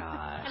 3.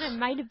 Gosh. And I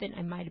might have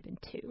been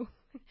 2.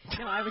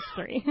 No, I was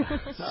 3.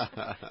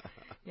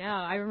 Yeah,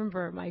 I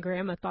remember my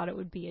grandma thought it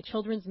would be a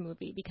children's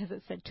movie because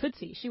it said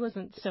Tootsie. She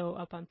wasn't so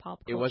up on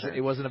pop culture.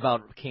 It wasn't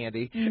about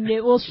candy.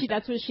 Well,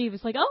 that's what she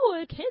was like.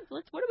 Oh, kids,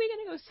 what are we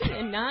gonna go see?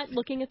 And not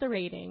looking at the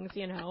ratings,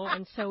 you know.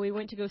 And so we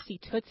went to go see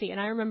Tootsie, and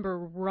I remember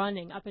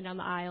running up and down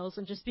the aisles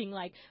and just being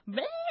like,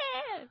 "Bleh,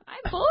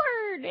 I'm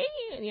bored,"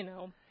 you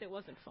know. It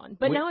wasn't fun,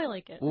 but now I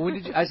like it. Well,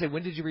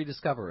 when did you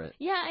rediscover it?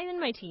 Yeah, in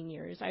my teen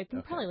years. I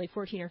think probably like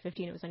 14 or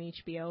 15. It was on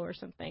HBO or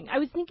something. I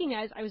was thinking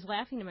as I was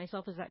laughing to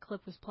myself as that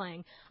clip was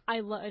playing. I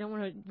don't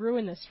want to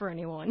ruin this for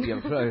anyone. Yeah,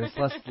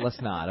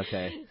 let's not.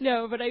 Okay.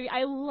 No, but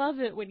I love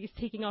it when he's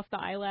taking off the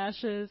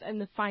eyelashes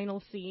and the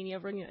final scene.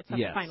 It's not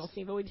the final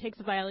scene, but when he takes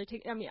the eyelash.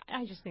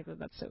 I just think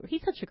that's so.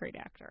 He's such a great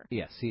actor.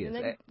 Yes, he is.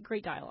 And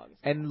great dialogue.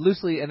 And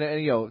loosely, and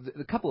you know,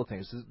 a couple of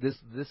things. This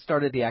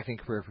started the acting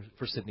career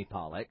for Sidney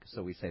Pollack,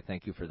 so we say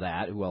thank you for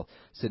that. Well,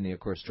 Sidney, of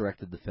course,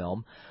 directed the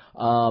film,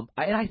 and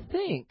I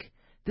think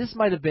this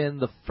might have been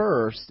the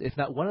first, if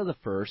not one of the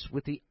first,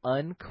 with the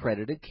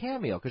uncredited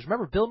cameo. Because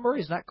remember, Bill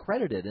Murray's not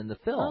credited in the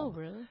film. Oh,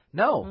 really?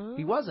 No,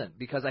 he wasn't.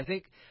 Because I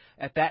think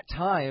at that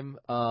time,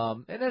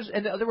 and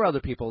there were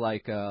other people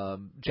like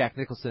Jack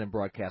Nicholson in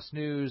Broadcast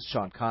News,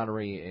 Sean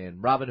Connery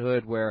in Robin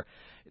Hood, where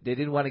they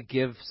didn't want to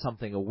give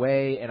something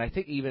away. And I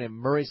think even in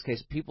Murray's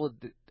case,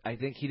 I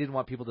think he didn't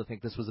want people to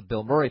think this was a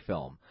Bill Murray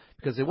film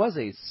because it was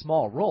a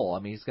small role. I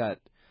mean, he's got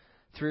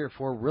 3 or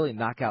 4 really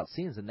knockout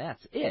scenes, and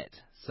that's it.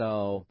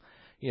 So,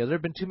 there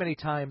have been too many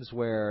times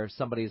where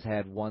somebody's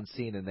had one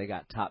scene and they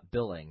got top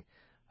billing.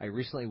 I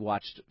recently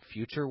watched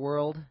Future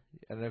World.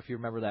 I don't know if you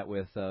remember that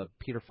with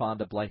Peter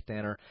Fonda, Blythe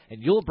Danner,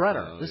 and Yul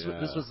Brynner. This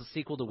was a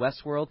sequel to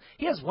Westworld.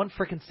 He has one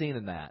frickin' scene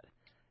in that,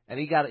 and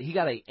he got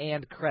a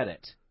and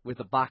credit with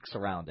a box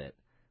around it.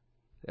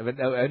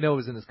 I know it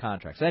was in his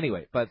contract. So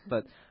anyway, but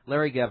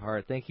Larry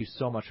Gebhardt, thank you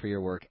so much for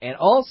your work. And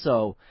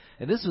also,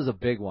 and this was a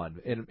big one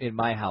in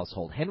my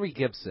household, Henry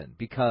Gibson,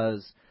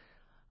 because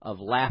of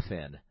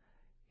Laugh-In.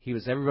 He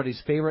was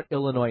everybody's favorite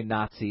Illinois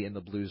Nazi in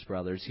the Blues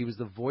Brothers. He was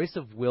the voice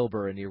of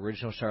Wilbur in the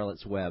original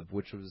Charlotte's Web,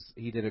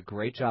 he did a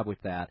great job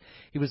with that.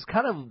 He was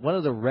kind of one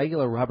of the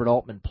regular Robert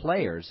Altman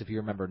players, if you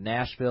remember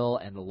Nashville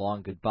and The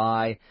Long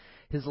Goodbye.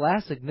 His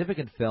last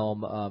significant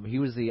film, he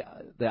was the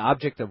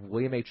object of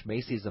William H.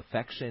 Macy's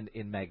affection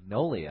in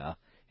Magnolia,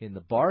 in the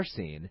bar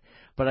scene.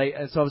 So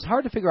it was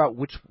hard to figure out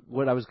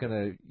what I was going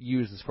to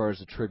use as far as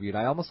a tribute.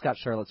 I almost got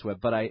Charlotte's Web,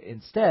 but I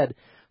instead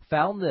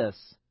found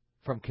this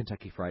from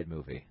Kentucky Fried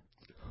Movie.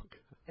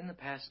 In the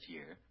past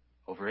year,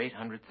 over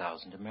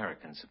 800,000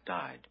 Americans have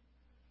died.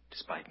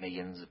 Despite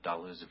millions of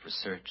dollars of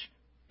research,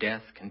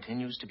 death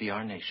continues to be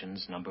our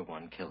nation's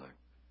 #1 killer.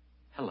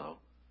 Hello,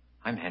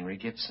 I'm Henry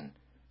Gibson,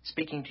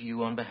 speaking to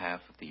you on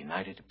behalf of the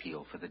United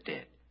Appeal for the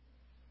Dead.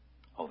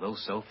 Although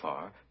so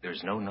far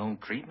there's no known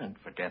treatment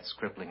for death's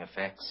crippling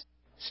effects,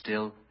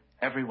 still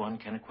everyone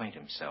can acquaint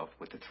himself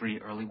with the 3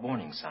 early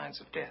warning signs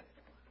of death.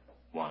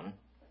 1,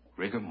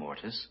 rigor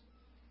mortis.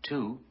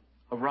 2,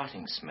 a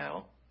rotting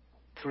smell.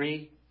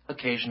 3,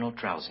 occasional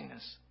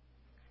drowsiness.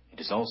 It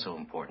is also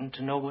important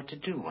to know what to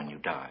do when you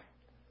die.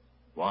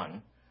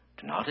 1,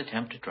 do not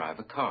attempt to drive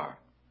a car.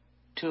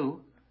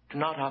 2, do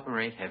not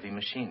operate heavy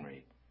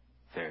machinery.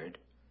 3rd,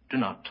 do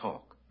not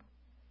talk.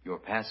 Your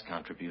past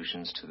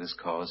contributions to this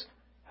cause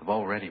have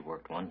already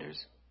worked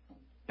wonders.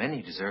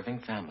 Many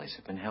deserving families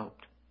have been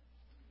helped.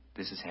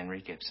 This is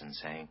Henry Gibson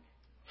saying,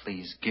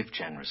 please give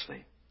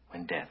generously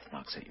when death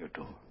knocks at your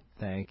door.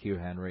 Thank you,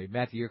 Henry.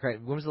 Matthew, you're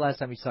correct. When was the last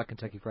time you saw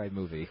Kentucky Fried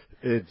Movie?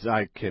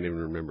 I can't even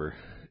remember.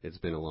 It's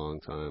been a long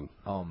time.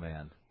 Oh,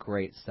 man.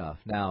 Great stuff.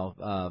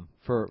 Now,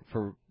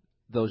 for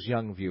those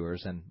young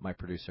viewers and my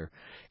producer,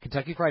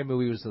 Kentucky Fried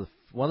Movie was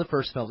one of the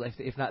first films,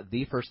 if not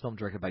the first film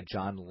directed by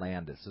John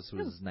Landis. This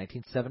was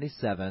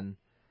 1977.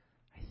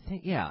 I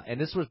think, yeah.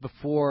 And this was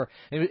before.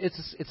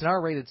 It's an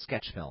R-rated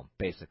sketch film,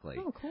 basically.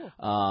 Oh,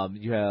 cool.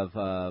 You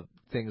have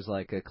things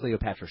like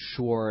Cleopatra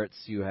Schwartz.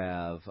 You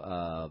have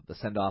the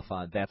send-off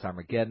on That's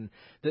Armageddon.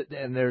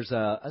 And there's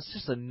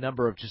just a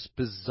number of just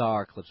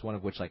bizarre clips, one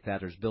of which like that.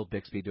 There's Bill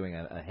Bixby doing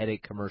a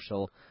headache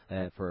commercial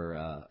for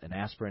an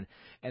aspirin.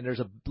 And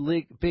there's a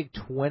big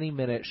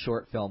 20-minute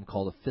short film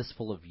called A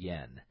Fistful of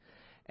Yen.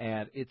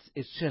 And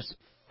it's just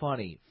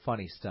funny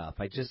stuff.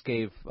 I just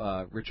gave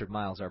Richard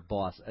Miles, our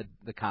boss,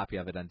 the copy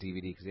of it on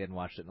DVD because he hadn't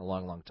watched it in a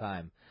long, long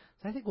time.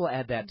 So I think we'll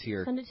add that to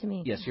your Send it to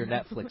me. Yes, your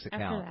Netflix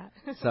account. After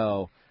that.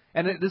 So,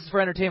 and this is for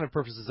entertainment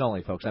purposes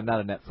only, folks. I'm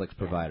not a Netflix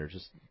provider.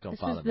 Just don't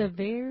bother me. This is the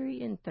very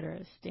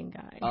interesting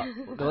guy.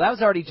 No, that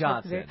was Artie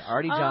Johnson.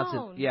 Artie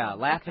Johnson. Yeah,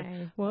 laughing.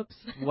 Okay. Whoops.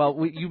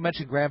 Well, you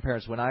mentioned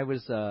grandparents. When I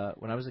was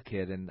a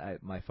kid, and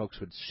my folks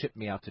would ship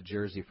me out to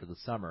Jersey for the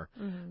summer,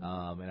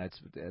 and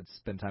I'd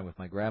spend time with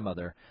my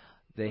grandmother.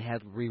 They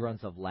had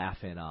reruns of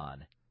Laugh-In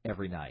on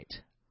every night.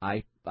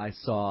 I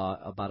saw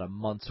about a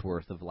month's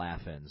worth of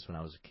Laugh-Ins when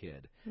I was a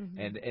kid,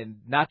 and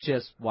not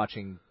just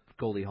watching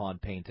Goldie Hawn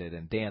painted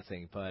and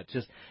dancing, but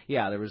just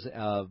there was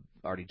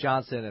Artie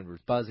Johnson and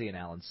Ruth Buzzy and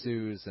Alan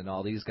Suze and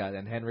all these guys,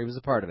 and Henry was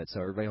a part of it.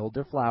 So everybody hold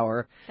their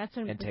flower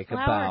and take a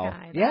bow.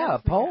 A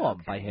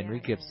poem by Henry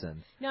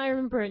Gibson. No, I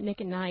remember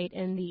Nick at Night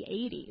in the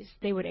 80s.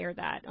 They would air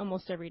that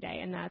almost every day,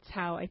 and that's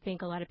how I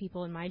think a lot of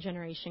people in my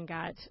generation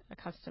got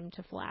accustomed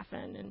to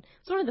Laugh-In. And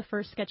it's one of the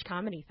first sketch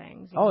comedy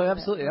things.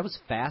 Absolutely. That was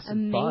fast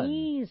and fun.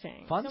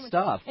 Amazing. Fun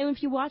stuff. And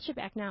if you watch it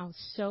back now,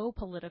 so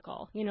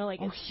political.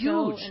 It's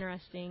huge. So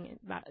interesting.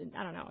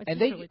 I don't know. It's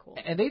really cool.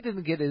 And they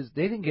didn't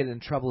get in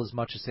trouble as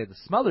much as, say, the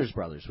Smothers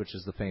Brothers, which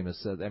is the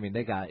famous.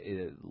 They got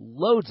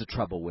loads of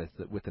trouble with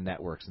the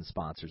networks and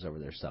sponsors over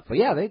their stuff. But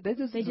yeah, they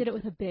did it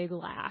with a big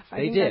laugh.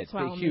 They did. That's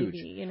why huge.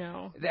 Maybe,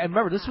 And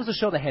remember, this was a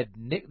show that had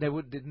Nick. They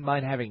didn't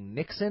mind having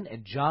Nixon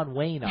and John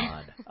Wayne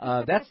on.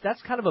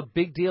 That's kind of a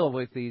big deal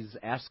with these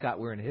ascot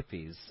wearing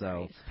hippies. So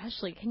right,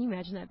 especially, can you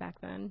imagine that back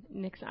then?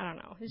 Nixon. I don't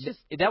know. It's just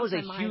that was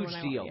a huge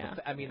deal.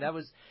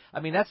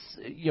 That's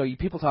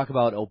people talk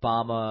about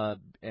Obama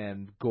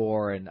and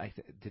Gore and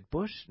did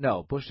Bush?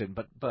 No, Bush didn't.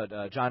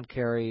 But John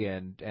Kerry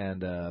and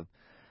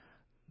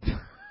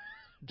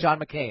John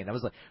McCain. I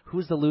was like,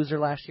 who's the loser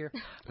last year?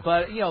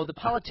 But, the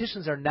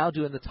politicians are now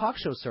doing the talk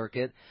show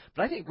circuit.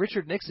 But I think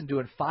Richard Nixon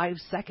doing 5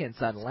 seconds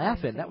on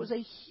Laugh-In, that was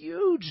a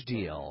huge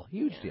deal.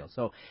 Huge deal.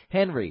 So,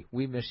 Henry,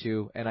 we miss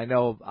you. And I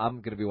know I'm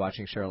going to be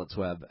watching Charlotte's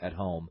Web at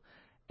home.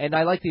 And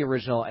I like the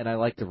original, and I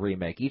like the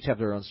remake. Each have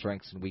their own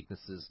strengths and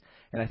weaknesses,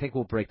 and I think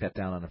we'll break that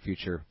down on a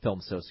future Film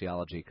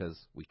Sociology, because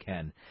we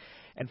can.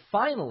 And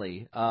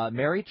finally,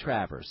 Mary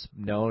Travers,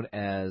 known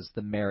as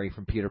the Mary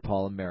from Peter,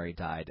 Paul, and Mary,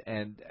 died.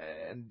 And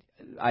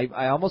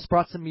I almost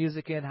brought some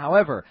music in.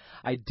 However,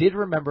 I did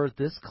remember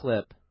this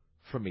clip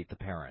from Meet the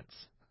Parents.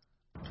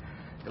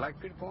 You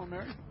like Peter, Paul, and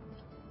Mary?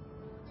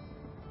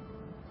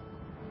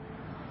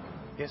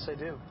 Yes, I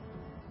do.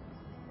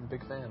 I'm a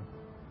big fan.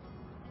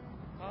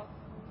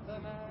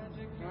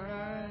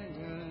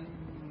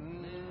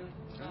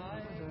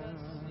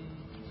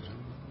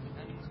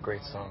 It's a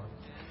great song.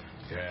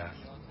 Yeah,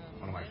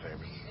 one of my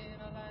favorites.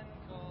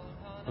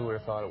 Who would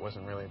have thought it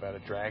wasn't really about a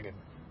dragon,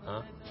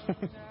 huh?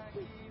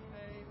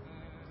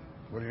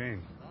 What do you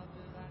mean?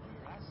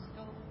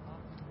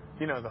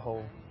 You know the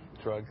whole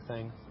drug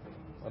thing?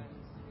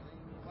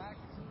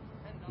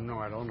 No,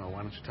 I don't know.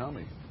 Why don't you tell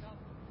me?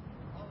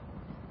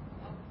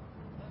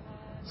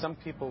 Some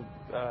people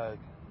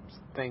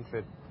think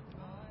that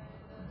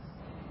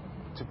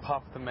to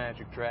puff the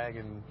magic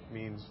dragon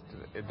means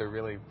they're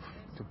really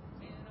to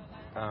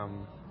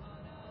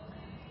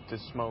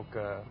smoke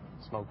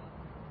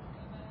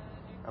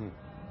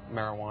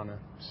marijuana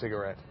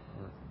cigarette.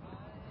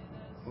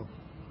 Well,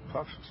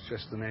 Puff's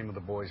just the name of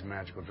the boy's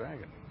magical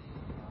dragon.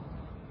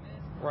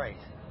 Right.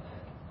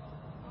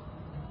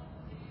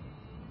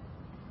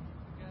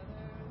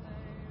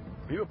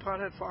 Are you a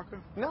pothead, Farker?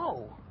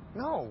 No.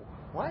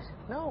 What?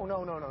 No,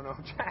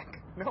 Jack.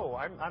 No,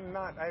 I'm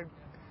not.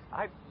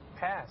 I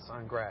pass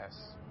on grass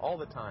all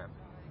the time.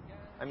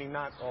 I mean,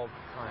 not all the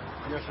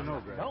time. Yes or no,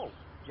 Greg? No.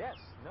 Yes.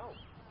 No.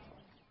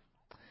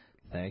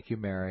 Thank you,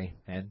 Mary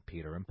and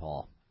Peter and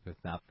Paul. If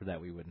not for that,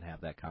 we wouldn't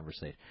have that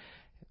conversation.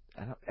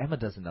 Emma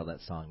doesn't know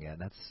that song yet.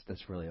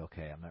 That's really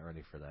okay. I'm not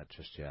ready for that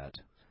just yet.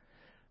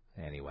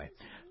 Anyway.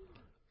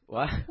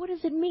 What? What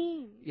does it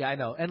mean? Yeah, I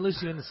know. And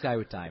Lucy in the Sky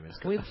with Diamonds.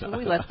 Can we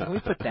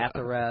put that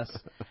to rest?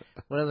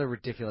 What other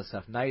ridiculous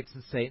stuff? Knights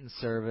in Satan's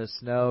Service.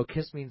 No,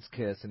 kiss means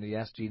kiss. And you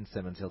ask Gene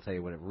Simmons, he'll tell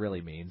you what it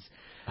really means.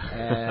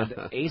 And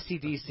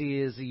AC/DC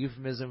is a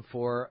euphemism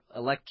for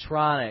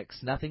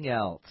electronics, nothing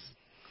else.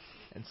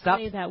 And stop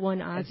play that one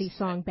Ozzy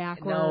song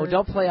backwards. No,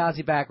 don't play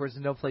Ozzy backwards,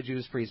 and don't play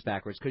Judas Priest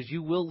backwards, because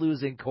you will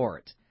lose in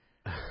court.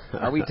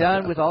 Are we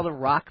done with all the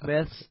rock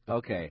myths?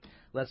 Okay,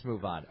 let's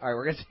move on. All right,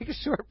 we're going to take a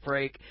short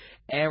break,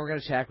 and we're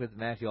going to chat with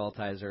Matthew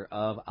Altizer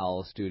of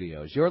Owl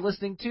Studios. You're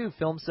listening to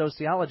Film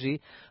Sociology,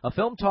 a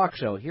film talk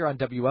show here on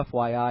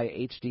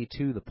WFYI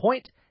HD2 The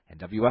Point and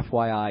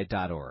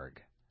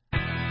WFYI.org.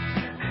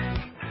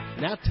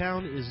 That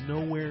town is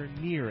nowhere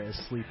near as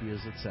sleepy as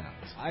it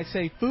sounds. I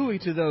say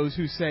phooey to those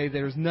who say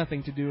there's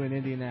nothing to do in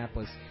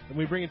Indianapolis. And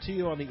we bring it to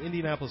you on the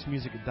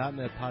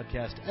IndianapolisMusic.net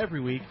podcast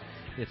every week.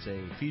 It's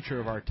a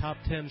feature of our top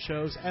 10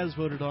 shows as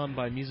voted on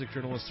by music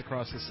journalists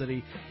across the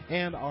city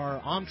and our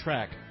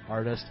on-track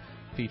artist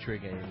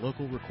featuring a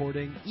local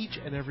recording each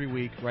and every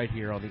week right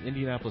here on the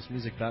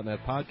IndianapolisMusic.net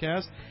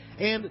podcast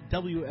and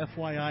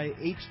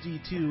WFYI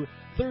HD2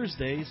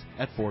 Thursdays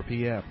at 4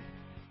 p.m.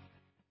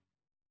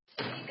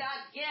 We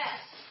got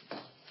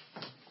guests.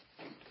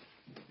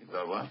 You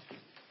got what?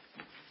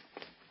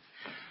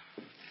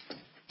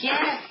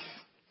 Guests.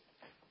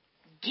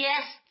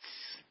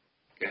 Guests.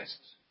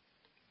 Guests.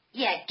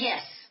 Yeah,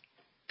 guests.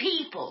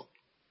 People.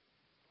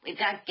 We've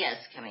got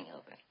guests coming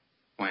over.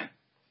 When?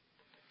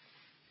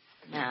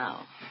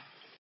 Now.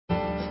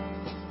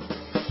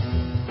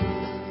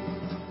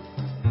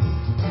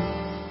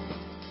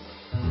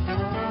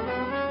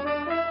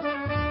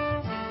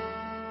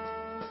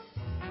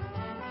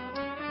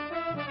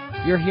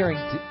 You're hearing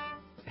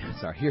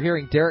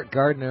Derek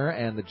Gardner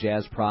and the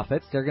Jazz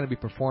Prophets. They're going to be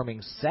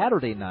performing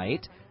Saturday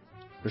night,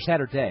 or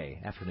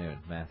Saturday afternoon,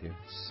 Matthew.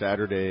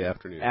 Saturday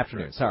afternoon.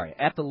 Afternoon, sorry.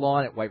 At the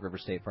Lawn at White River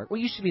State Park.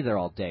 Well, you should be there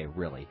all day,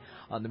 really,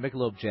 on the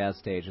Michelob Jazz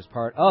Stage as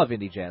part of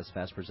Indie Jazz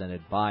Fest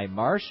presented by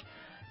Marsh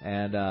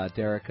and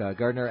Derek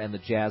Gardner and the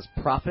Jazz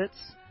Prophets.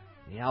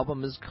 The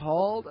album is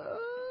called...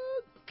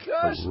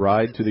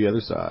 Ride to the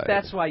Other Side.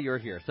 That's why you're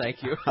here.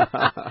 Thank you.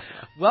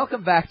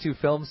 Welcome back to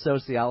Film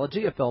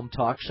Sociology, a film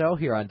talk show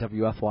here on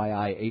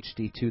WFYI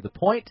HD2 The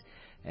Point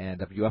and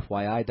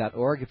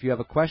WFYI.org. If you have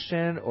a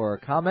question or a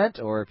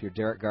comment, or if you're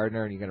Derek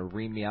Gardner and you're going to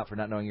ream me out for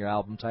not knowing your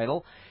album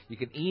title, you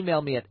can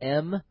email me at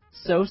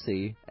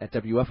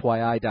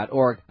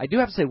msoci@WFYI.org. I do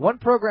have to say one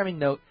programming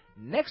note.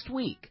 Next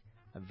week,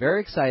 I'm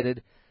very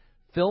excited,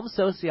 Film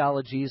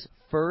Sociology's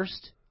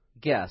first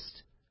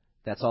guest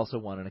that's also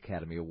won an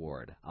Academy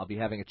Award. I'll be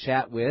having a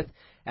chat with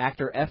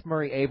actor F.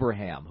 Murray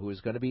Abraham, who is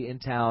going to be in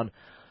town.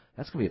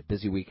 That's going to be a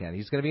busy weekend.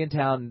 He's going to be in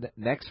town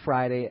next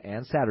Friday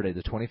and Saturday,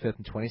 the 25th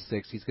and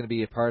 26th. He's going to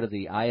be a part of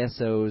the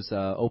ISO's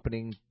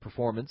opening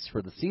performance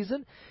for the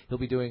season. He'll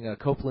be doing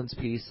Copeland's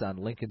piece on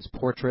Lincoln's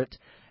portrait,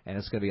 and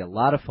it's going to be a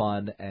lot of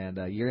fun. And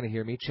you're going to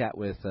hear me chat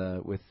with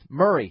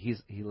Murray. He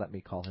let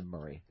me call him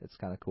Murray. It's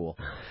kind of cool.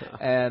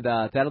 And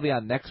that'll be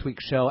on next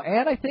week's show.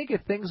 And I think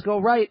if things go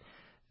right,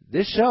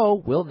 this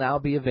show will now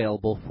be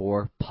available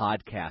for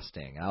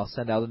podcasting. I'll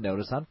send out a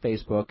notice on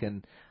Facebook,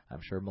 and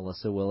I'm sure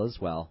Melissa will as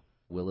well.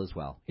 Will as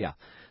well. Yeah.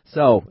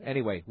 So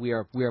anyway, we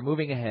are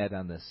moving ahead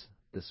on this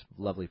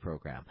lovely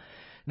program.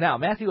 Now,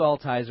 Matthew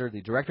Altizer, the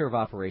director of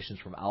operations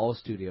from Owl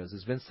Studios,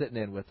 has been sitting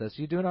in with us.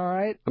 You doing all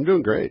right? I'm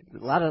doing great.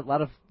 A lot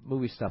of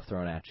movie stuff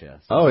thrown at you.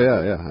 So. Oh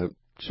yeah. It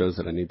shows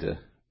that I need to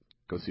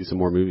go see some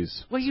more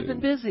movies. Well, you've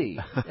been busy.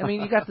 I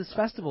mean, you got this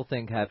festival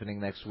thing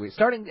happening next week.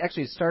 Starting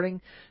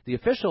the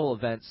official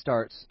event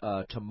starts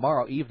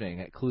tomorrow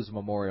evening at Clues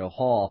Memorial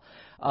Hall.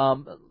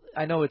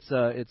 I know it's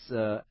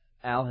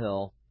Al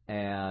Hill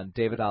and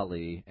David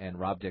Ali and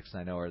Rob Dixon.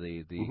 I know are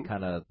the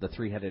kind of the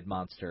three-headed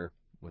monster.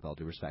 With all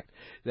due respect,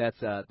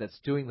 that's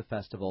doing the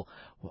festival.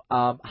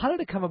 How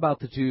did it come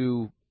about to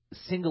do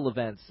single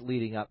events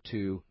leading up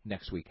to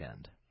next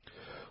weekend?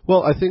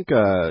 Well, I think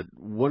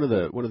one of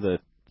the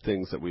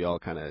things that we all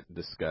kind of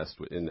discussed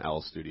in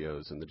Owl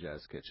Studios and the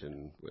Jazz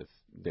Kitchen with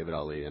David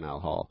Ali and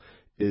Al Hall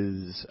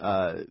is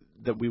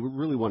that we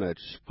really want to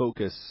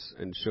focus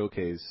and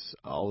showcase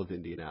all of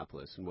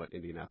Indianapolis and what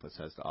Indianapolis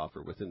has to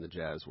offer within the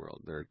jazz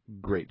world. There are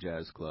great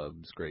jazz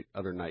clubs, great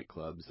other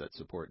nightclubs that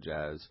support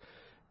jazz.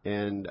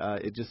 And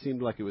it just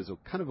seemed like it was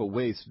kind of a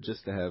waste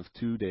just to have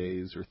 2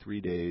 days or 3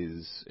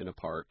 days in a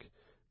park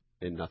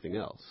and nothing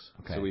else.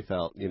 Okay. So we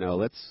felt,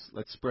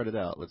 let's spread it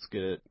out. Let's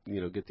get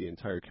the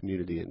entire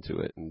community into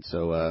it. And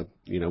so,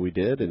 we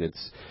did. And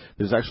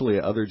there's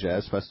actually other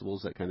jazz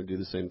festivals that kind of do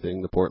the same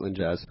thing. The Portland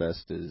Jazz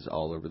Fest is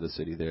all over the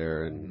city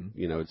there. And,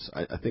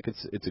 I think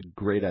it's a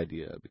great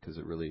idea because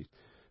it really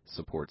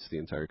supports the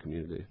entire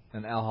community.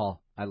 And Al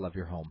Hall, I love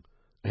your home.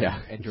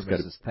 Yeah. And your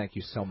missus, thank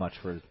you so much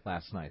for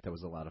last night. That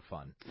was a lot of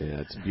fun.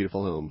 Yeah, it's a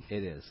beautiful home.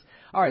 It is.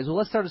 All right, so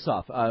let's start us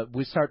off.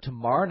 We start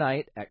tomorrow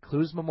night at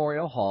Clues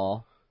Memorial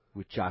Hall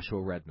with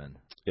Joshua Redman.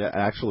 Yeah,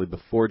 actually,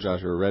 before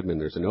Joshua Redman,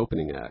 there's an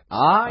opening act.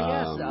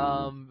 Yes.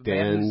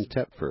 Dan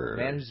Tepfer.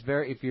 Man who's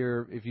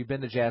if you've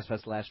been to Jazz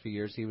Fest the last few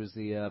years, he was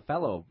the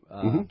fellow,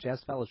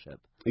 Jazz Fellowship.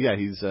 Yeah,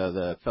 he's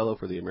the fellow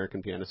for the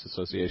American Pianists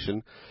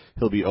Association.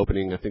 He'll be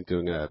opening, I think,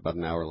 doing about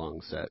an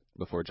hour-long set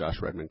before Josh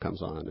Redman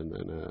comes on, and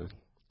then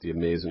the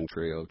amazing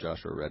trio of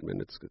Joshua Redman.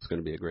 It's going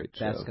to be a great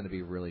show. That's going to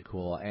be really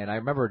cool. And I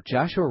remember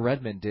Joshua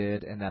Redman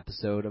did an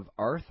episode of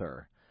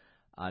Arthur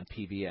on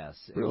PBS.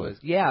 Really?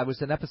 It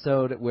was an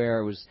episode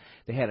where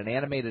they had an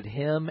animated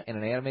him and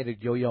an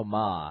animated Yo-Yo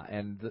Ma,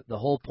 and the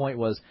whole point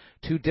was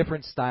two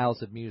different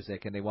styles of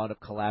music, and they wound up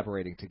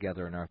collaborating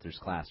together in Arthur's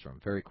classroom.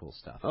 Very cool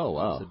stuff. Oh,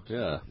 wow. So,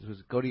 yeah.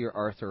 Go to your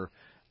Arthur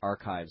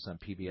archives on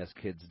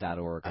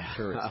pbskids.org. I'm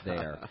sure it's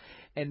there.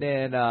 And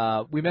then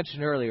we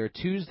mentioned earlier,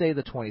 Tuesday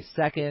the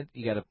 22nd,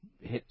 you got to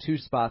hit 2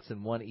 spots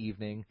in one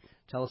evening.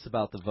 Tell us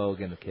about the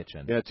Vogue in the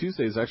Kitchen. Yeah,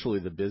 Tuesday is actually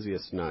the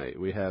busiest night.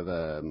 We have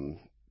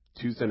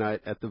Tuesday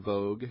night at the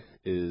Vogue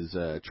is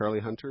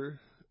Charlie Hunter,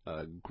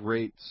 a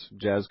great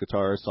jazz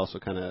guitarist, also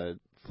kind of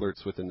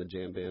flirts within the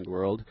jam band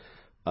world.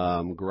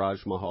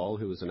 Garage Mahal,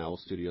 who is an Owl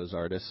Studios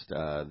artist.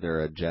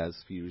 They're a jazz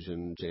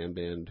fusion jam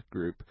band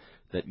group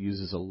that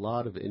uses a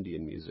lot of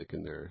Indian music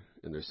in their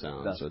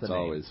sound, That's so it's the name.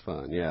 always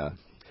fun. Yeah.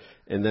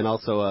 And then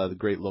also the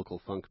great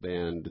local funk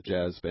band, the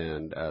jazz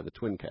band, the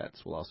Twin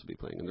Cats will also be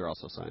playing, and they're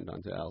also signed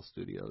on to Owl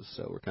Studios.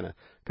 So we're kind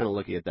of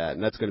looking at that,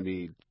 and that's going to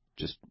be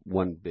just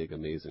one big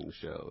amazing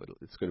show.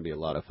 It's going to be a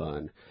lot of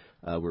fun.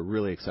 We're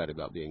really excited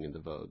about being in the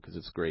Vogue because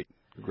it's great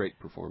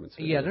performance.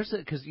 Yeah,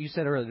 because you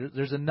said earlier,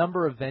 there's a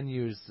number of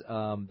venues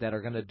that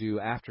are going to do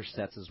after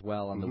sets as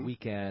well on the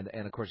weekend,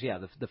 and of course, yeah,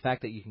 the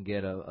fact that you can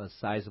get a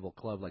sizable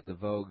club like the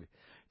Vogue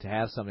to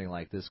have something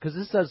like this, because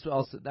this does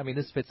also, I mean,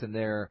 this fits in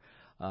their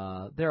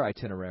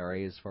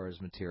itinerary as far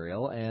as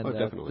material, and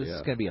this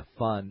is going to be a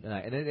fun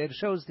night, and it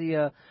shows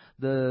the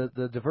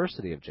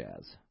diversity of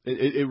jazz.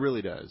 It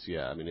really does,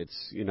 yeah. I mean,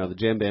 it's the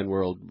jam band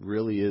world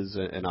really is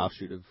an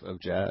offshoot of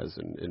jazz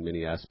in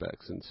many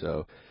aspects, and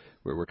so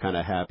we're kind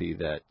of happy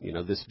that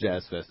this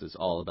Jazz Fest is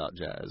all about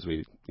jazz.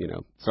 We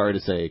sorry to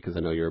say, because I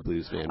know you're a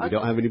blues fan, we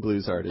don't have any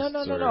blues artists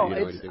or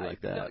anything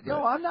like that.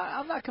 No, I'm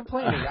not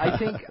complaining. I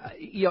think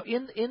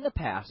in the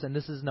past, and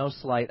this is no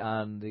slight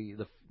on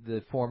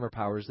the former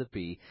powers that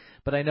be,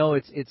 but I know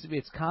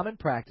it's common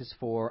practice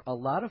for a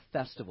lot of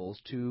festivals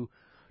to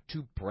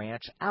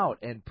branch out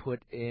and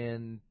put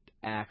in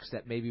acts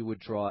that maybe would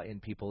draw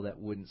in people that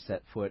wouldn't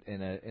set foot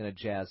in a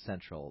jazz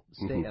central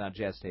stage, on a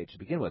jazz stage to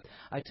begin with.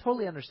 I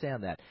totally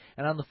understand that.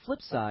 And on the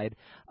flip side,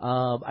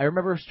 I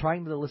remember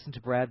trying to listen to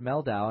Brad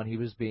Meldau, and he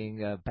was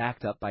being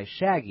backed up by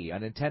Shaggy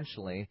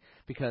unintentionally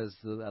because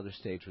the other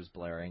stage was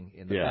blaring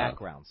in the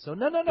background. So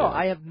no,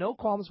 I have no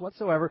qualms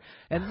whatsoever.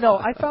 And no,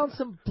 I found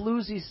some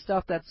bluesy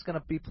stuff that's going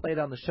to be played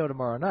on the show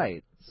tomorrow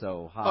night.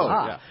 So,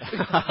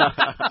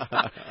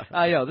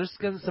 there's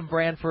some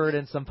Branford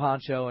and some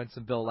Poncho and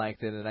some Bill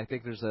Langton, and I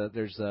think there's a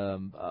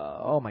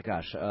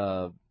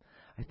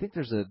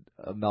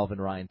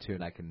Melvin Ryan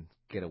tune I can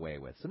get away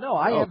with. So no,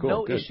 I have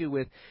no issue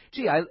with.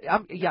 Gee,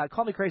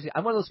 call me crazy.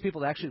 I'm one of those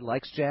people that actually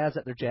likes jazz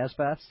at their jazz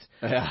fest.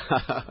 Yeah,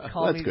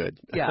 that's good.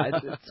 Yeah,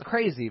 it's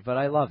crazy, but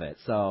I love it.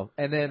 So,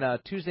 and then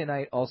Tuesday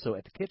night also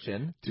at the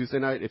Kitchen. Tuesday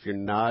night, if you're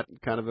not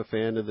kind of a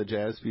fan of the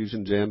jazz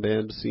fusion jam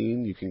band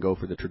scene, you can go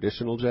for the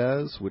traditional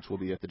jazz, which will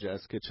be at the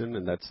Jazz Kitchen,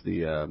 and that's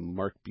the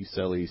Mark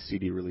Buselli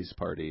CD release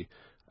party.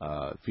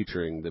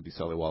 Featuring the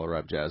Buselli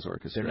Wallerab Jazz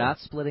Orchestra. They're not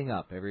splitting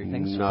up.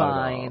 Everything's not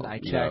fine.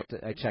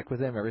 I checked with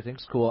him.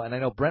 Everything's cool. And I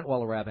know Brent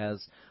Wallerab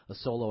has a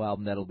solo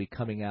album that'll be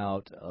coming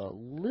out a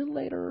little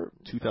later.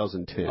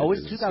 2010. Oh,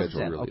 it's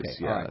 2010. Release. Okay,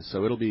 yeah. all right.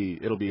 So it'll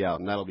be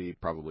out, and that'll be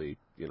probably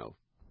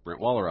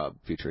Brent Wallerab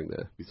featuring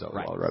the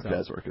Buselli Wallerab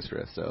Jazz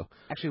Orchestra. So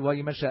actually, while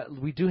you mentioned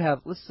that, we do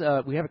have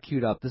we have it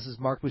queued up. This is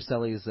Mark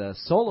Buselli's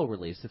solo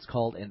release. It's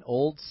called An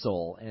Old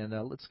Soul, and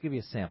let's give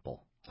you a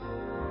sample.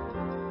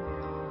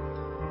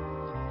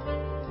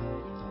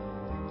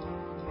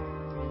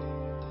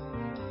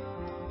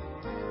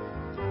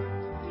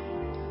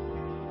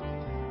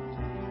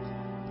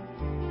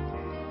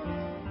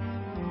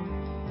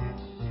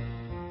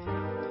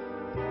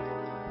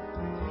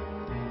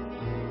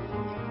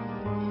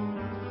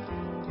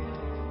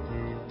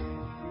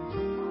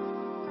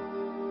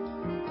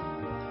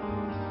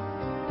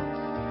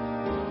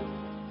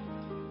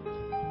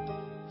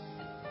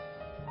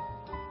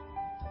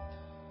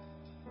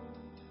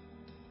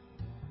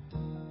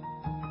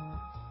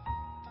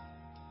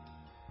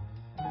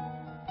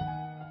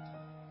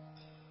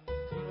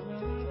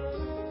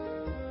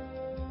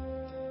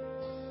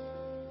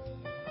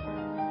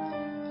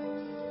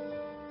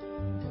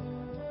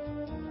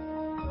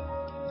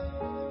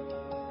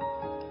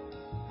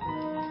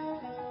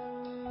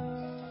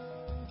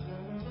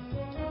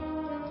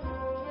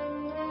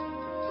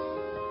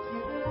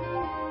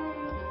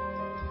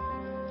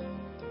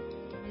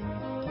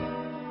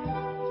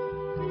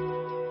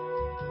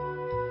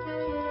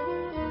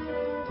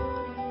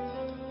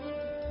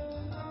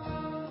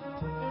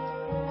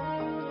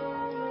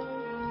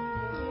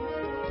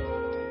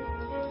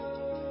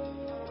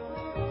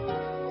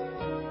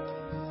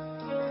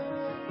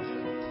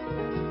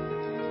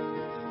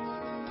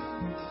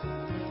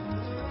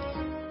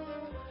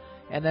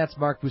 And that's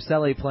Mark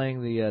Buselli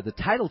playing the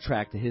title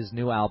track to his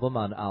new album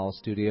on Owl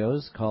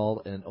Studios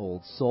called An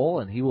Old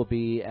Soul, and he will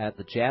be at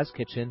the Jazz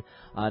Kitchen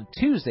on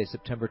Tuesday,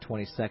 September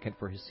 22nd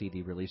for his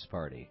CD release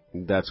party.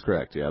 That's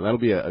correct, yeah. That'll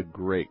be a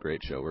great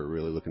show. We're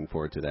really looking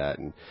forward to that.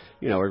 And,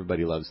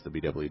 everybody loves the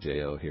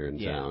BWJO here in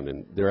town,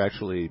 and they're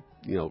actually,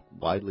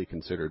 widely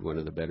considered one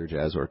of the better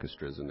jazz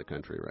orchestras in the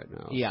country right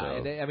now. Yeah, so.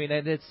 and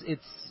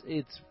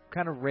it's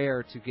kind of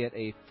rare to get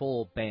a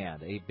full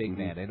band, a big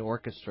band, an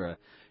orchestra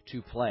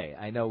to play.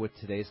 I know with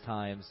today's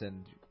times,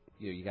 and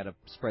you got to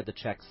spread the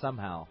check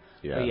somehow.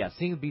 Yeah. But yeah,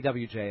 seeing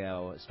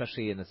BWJO,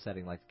 especially in a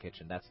setting like the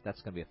Kitchen, that's going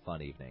to be a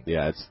fun evening.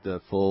 Yeah, it's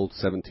the full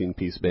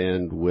 17-piece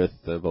band with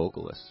the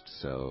vocalist,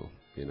 so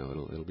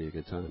it'll be a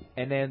good time.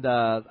 And then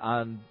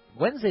on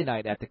Wednesday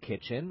night at the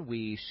Kitchen,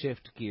 we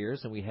shift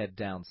gears and we head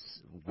down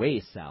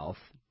way south,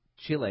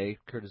 Chile,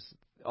 Correct.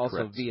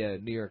 via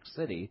New York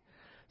City.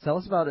 Tell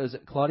us about, is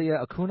it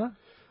Claudia Acuna?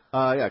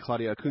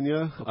 Claudia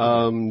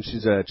Acuna.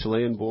 She's a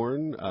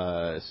Chilean-born,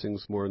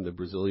 sings more in the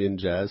Brazilian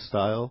jazz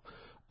style.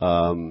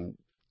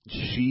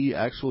 She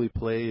actually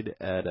played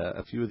at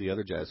a few of the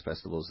other jazz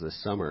festivals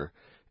this summer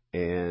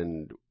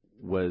and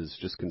was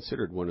just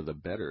considered one of the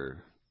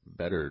better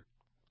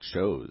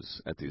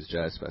shows at these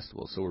jazz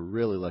festivals. So we're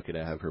really lucky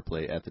to have her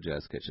play at the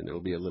Jazz Kitchen.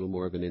 It'll be a little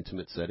more of an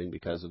intimate setting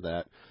because of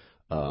that.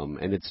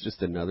 And it's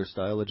just another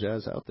style of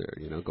jazz out there,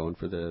 going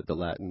for the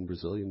Latin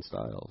Brazilian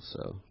style.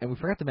 So. And we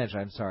forgot to mention,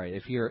 I'm sorry,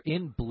 if you're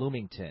in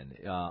Bloomington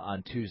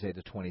on Tuesday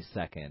the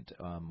 22nd,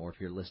 or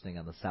if you're listening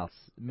on the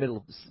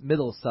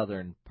middle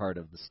southern part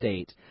of the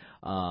state,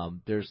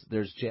 there's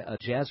a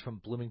Jazz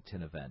from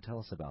Bloomington event. Tell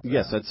us about that.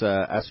 Yes, that's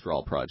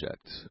Astral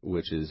Project,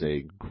 which is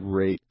a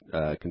great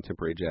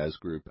contemporary jazz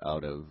group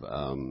out of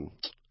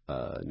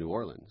New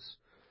Orleans.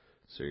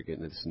 So you're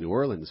getting this New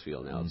Orleans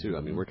feel now, too.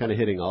 I mean, we're kind of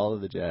hitting all of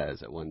the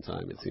jazz at one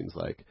time, it seems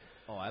like.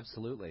 Oh,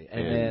 absolutely.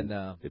 And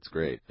then it's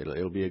great.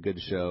 It'll be a good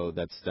show.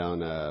 That's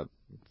down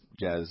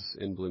Jazz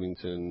in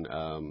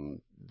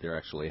Bloomington. They're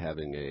actually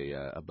having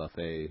a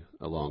buffet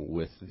along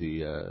with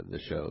the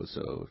show,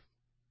 so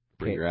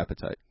bring your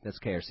appetite. That's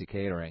KRC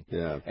Catering.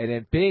 Yeah.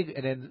 And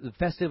then the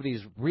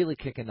festivities really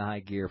kick into high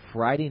gear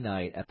Friday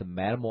night at the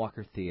Madam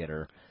Walker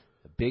Theater.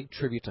 A big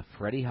tribute to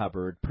Freddie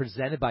Hubbard,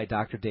 presented by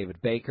Dr. David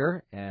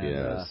Baker.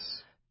 And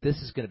this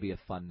is going to be a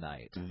fun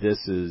night.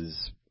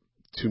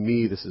 To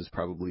me, this is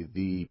probably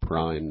the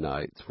prime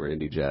night for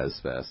Indie Jazz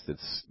Fest.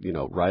 It's,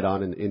 right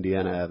on in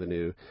Indiana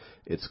Avenue.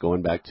 It's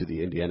going back to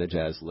the Indiana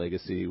Jazz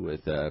legacy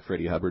with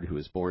Freddie Hubbard, who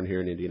was born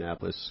here in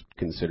Indianapolis,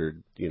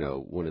 considered,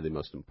 one of the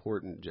most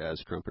important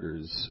jazz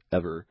trumpeters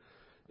ever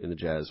in the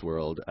jazz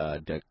world.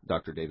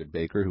 Dr. David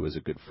Baker, who was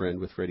a good friend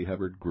with Freddie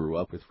Hubbard, grew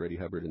up with Freddie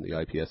Hubbard in the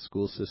IPS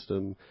school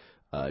system.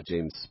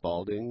 James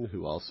Spaulding,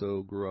 who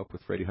also grew up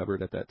with Freddie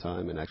Hubbard at that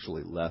time and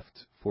actually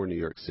left for New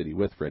York City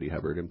with Freddie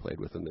Hubbard and played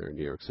with him there in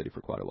New York City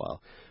for quite a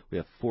while. We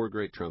have 4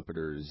 great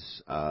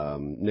trumpeters,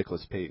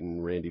 Nicholas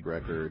Payton, Randy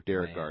Brecker,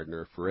 Derek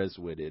Gardner, Perez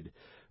Whitted,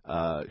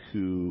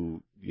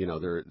 who,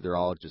 they're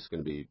all just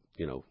going to be,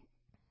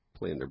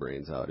 playing their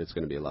brains out. It's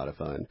going to be a lot of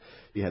fun.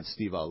 You have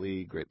Steve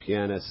Ali, great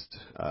pianist,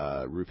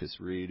 Rufus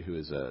Reed, who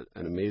is an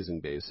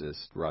amazing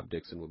bassist. Rob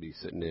Dixon will be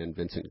sitting in.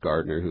 Vincent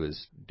Gardner, who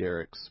is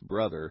Derek's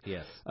brother.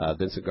 Yes.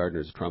 Vincent Gardner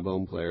is a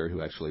trombone player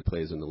who actually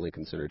plays in the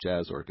Lincoln Center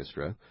Jazz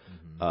Orchestra.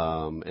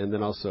 And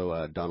then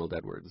also Donald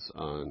Edwards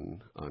on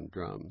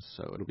drums.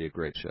 So it'll be a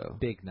great show.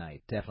 Big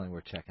night. Definitely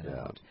worth checking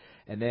out.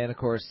 And then, of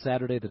course,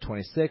 Saturday the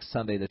 26th,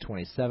 Sunday the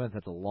 27th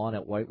at the Lawn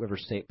at White River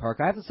State Park.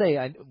 I have to say,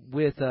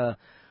 with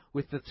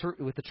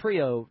the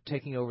trio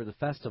taking over the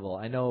festival,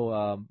 I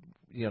know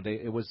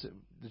the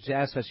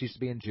Jazz Fest used to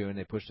be in June.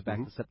 They pushed it back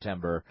to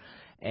September,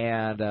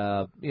 and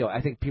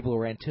I think people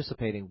were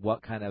anticipating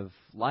what kind of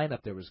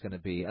lineup there was going to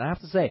be. And I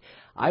have to say,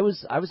 I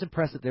was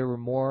impressed that there were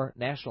more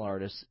national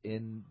artists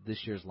in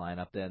this year's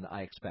lineup than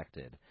I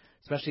expected,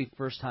 especially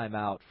first time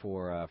out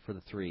for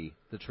the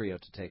trio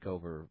to take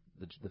over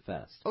the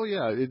fest. Oh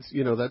yeah, it's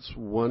that's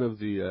one of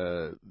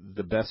the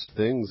best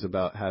things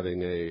about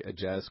having a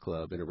jazz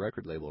club and a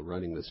record label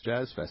running this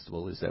jazz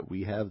festival is that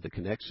we have the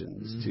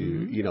connections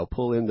to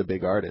pull in the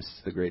big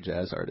artists, the great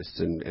jazz artists,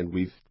 and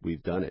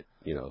we've done it.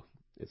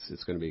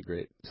 It's going to be a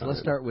great time. So let's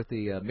start with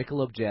the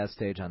Michelob Jazz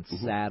Stage on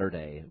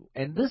Saturday,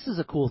 and this is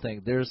a cool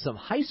thing. There's some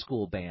high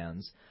school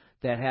bands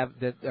that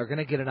are going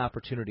to get an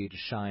opportunity to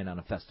shine on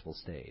a festival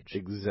stage.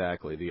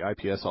 Exactly. The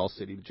IPS All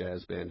City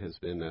Jazz Band has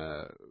been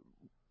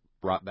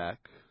brought back.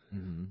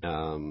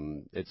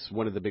 It's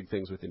one of the big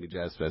things with Indie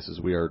Jazz Fest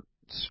is we are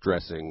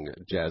stressing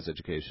jazz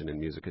education and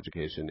music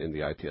education in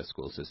the IPS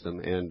school system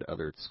and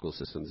other school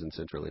systems in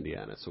central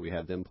Indiana. So we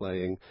have them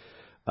playing,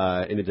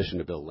 in addition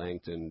to Bill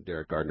Langton,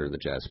 Derek Gardner and the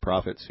Jazz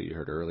Prophets, who you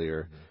heard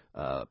earlier,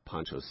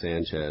 Pancho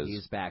Sanchez.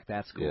 He's back.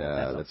 That's cool.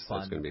 Yeah, that's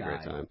going to be a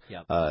great time.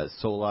 Yep.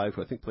 Soul Alive,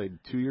 who I think played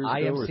 2 years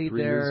ago or 3 IMC'd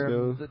years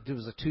ago. It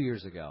was 2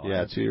 years ago.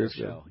 Yeah, 2 years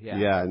ago.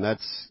 Yeah, and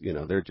that's,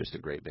 they're just a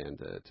great band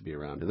to be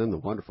around. And then the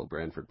wonderful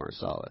Branford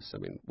Marsalis. I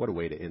mean, what a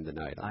way to end the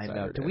night on Saturday.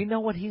 I know. Do we know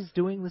what he's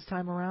doing this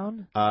time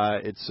around?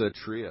 It's a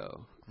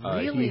trio.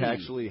 Really? He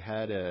actually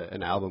had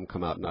an album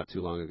come out not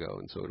too long ago,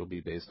 and so it'll be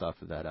based off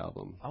of that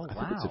album. Oh, I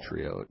think it's a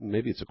trio.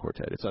 Maybe it's a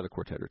quartet. It's either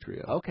quartet or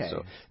trio. Okay.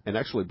 And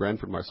actually,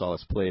 Branford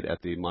Marsalis played at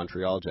the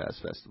Montreal Jazz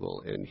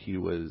Festival, and he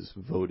was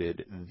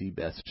voted the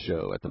best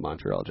show at the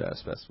Montreal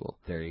Jazz Festival.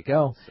 There you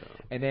go.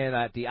 And then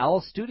at the Owl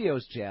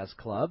Studios Jazz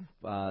Club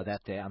that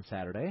day on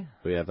Saturday.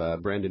 We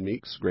have Brandon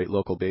Meeks, great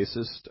local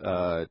bassist,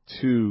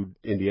 2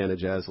 Indiana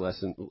jazz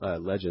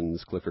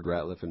legends, Clifford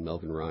Ratliff and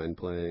Melvin Ryan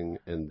playing,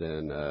 and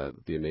then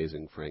the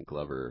amazing Frank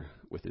Glover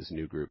with his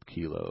new group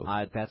Kilo.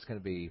 That's going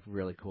to be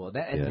really cool.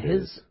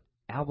 His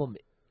album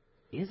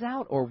is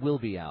out or will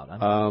be out?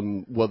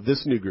 Well,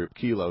 this new group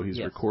Kilo, he's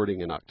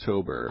recording in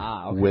October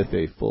with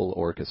a full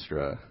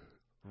orchestra.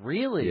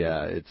 Really?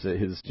 Yeah, it's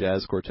his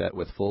jazz quartet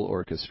with full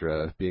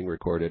orchestra being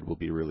recorded will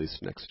be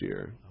released next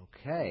year.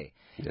 Okay.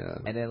 Yeah.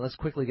 And then let's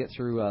quickly get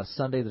through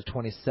Sunday the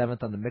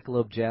 27th on the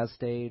Michelob Jazz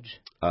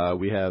Stage.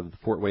 We have the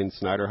Fort Wayne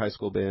Snyder High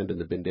School Band and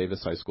the Ben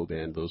Davis High School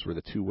Band. Those were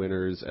the 2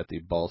 winners at the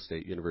Ball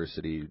State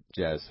University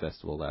Jazz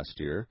Festival last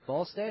year.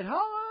 Ball State,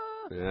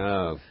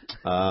 holla!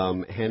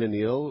 Yeah. Hannah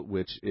Neal,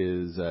 which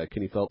is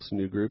Kenny Phelps'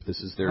 new group.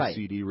 This is their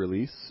CD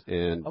release.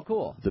 And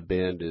cool. The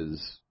band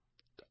is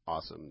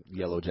awesome.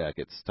 Yellow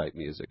Jackets type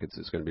music.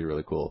 It's going to be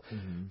really cool.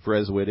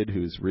 Perez Whitted,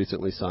 who's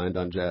recently signed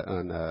on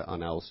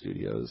Owl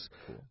Studios.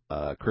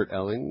 Cool. Kurt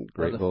Elling,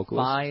 great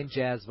vocalist. Fine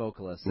jazz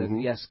vocalist.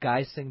 And yes,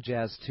 guys sing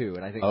jazz too,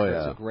 and I think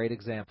Kurt's a great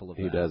example of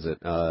that. He does it.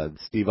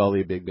 Steve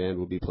Ali Big Band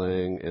will be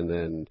playing, and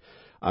then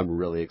I'm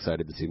really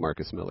excited to see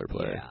Marcus Miller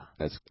play. Yeah.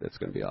 That's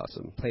going to be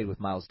awesome. Played with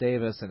Miles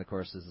Davis, and of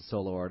course is a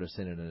solo artist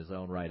in his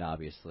own right,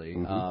 obviously.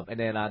 And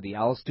then on the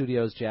Owl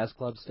Studios Jazz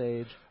Club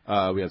stage,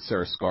 we have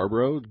Sarah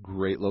Scarborough,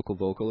 great local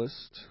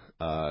vocalist.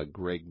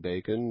 Greg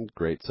Bacon,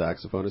 great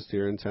saxophonist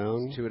here in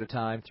town. 2 at a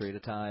time, 3 at a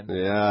time.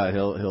 Yeah,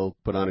 he'll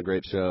put on a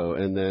great show,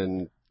 and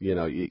then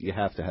you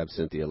have to have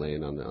Cynthia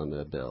Lane on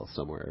the bill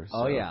somewhere.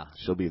 So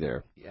she'll be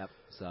there. Yep.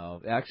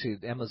 So actually,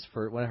 Emma's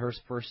one of her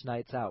first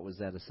nights out was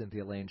at a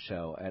Cynthia Lane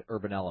show at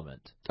Urban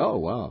Element. Oh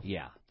wow!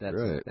 Yeah,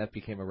 that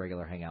became a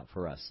regular hangout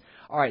for us.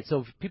 All right, so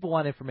if people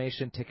want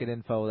information, ticket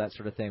info, that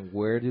sort of thing,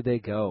 where do they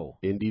go?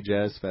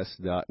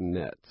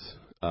 IndieJazzFest.net,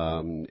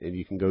 and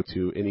you can go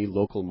to any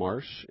local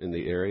marsh in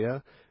the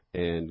area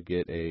and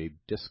get a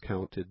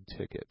discounted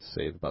ticket,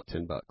 save about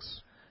 $10.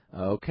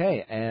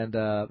 Okay, and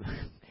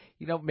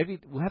maybe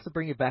we'll have to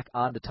bring you back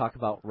on to talk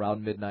about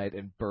Round Midnight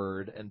and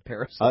Bird and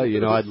Paris. Oh,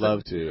 I'd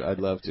love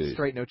to.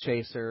 Straight No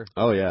Chaser.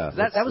 Oh, yeah.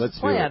 That was the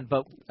plan,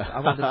 but I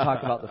wanted to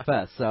talk about the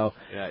fest. So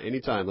yeah,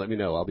 anytime. Let me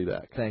know. I'll be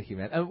back. Thank you,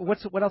 man.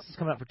 What else is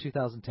coming out for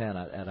 2010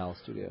 at Owl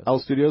Studios? Owl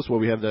Studios, well,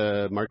 we have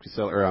the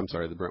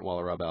the Brent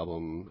Waller-Robb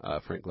album.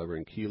 Frank Glover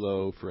and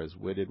Kilo. Perez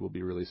Whitted will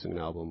be releasing an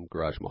album.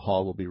 Garage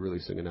Mahal will be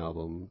releasing an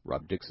album.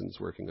 Rob Dixon's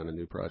working on a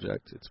new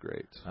project. It's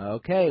great.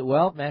 Okay.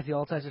 Well, Matthew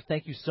Altizer,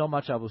 thank you so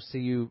much. I will see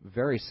you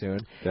very soon.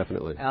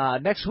 Definitely.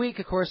 Next week,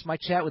 of course, my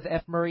chat with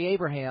F. Murray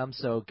Abraham,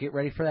 so get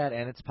ready for that,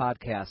 and it's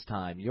podcast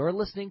time. You're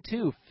listening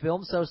to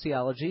Film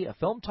Sociology, a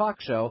film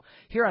talk show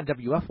here on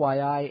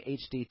WFYI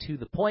HD to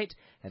the Point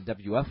and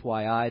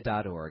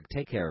WFYI.org.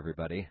 Take care,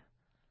 everybody.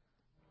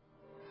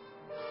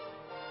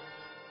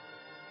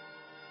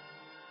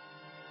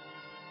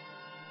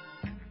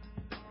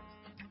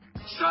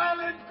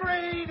 Silent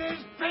Green is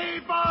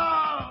people!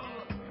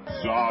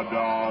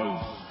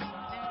 Zardoz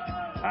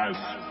has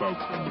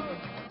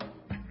spoken.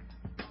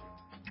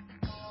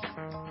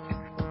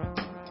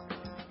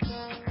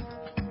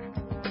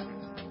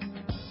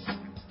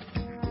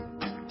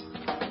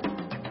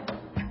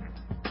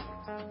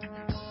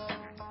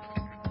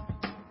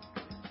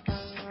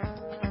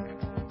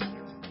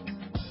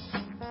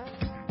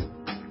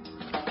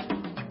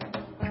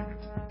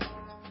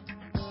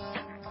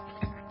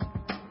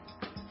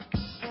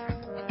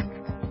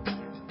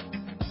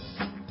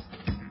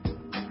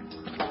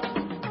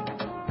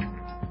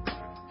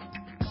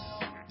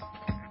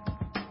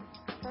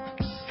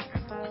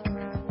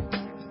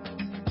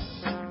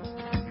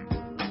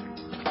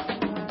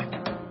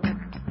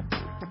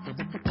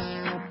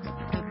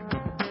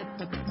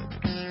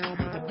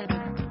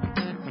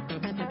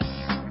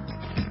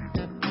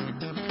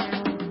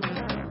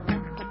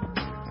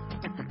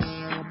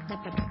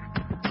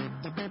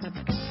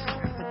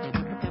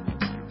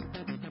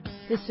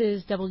 This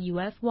is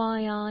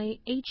WFYI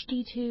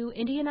HD2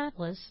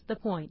 Indianapolis, The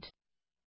Point.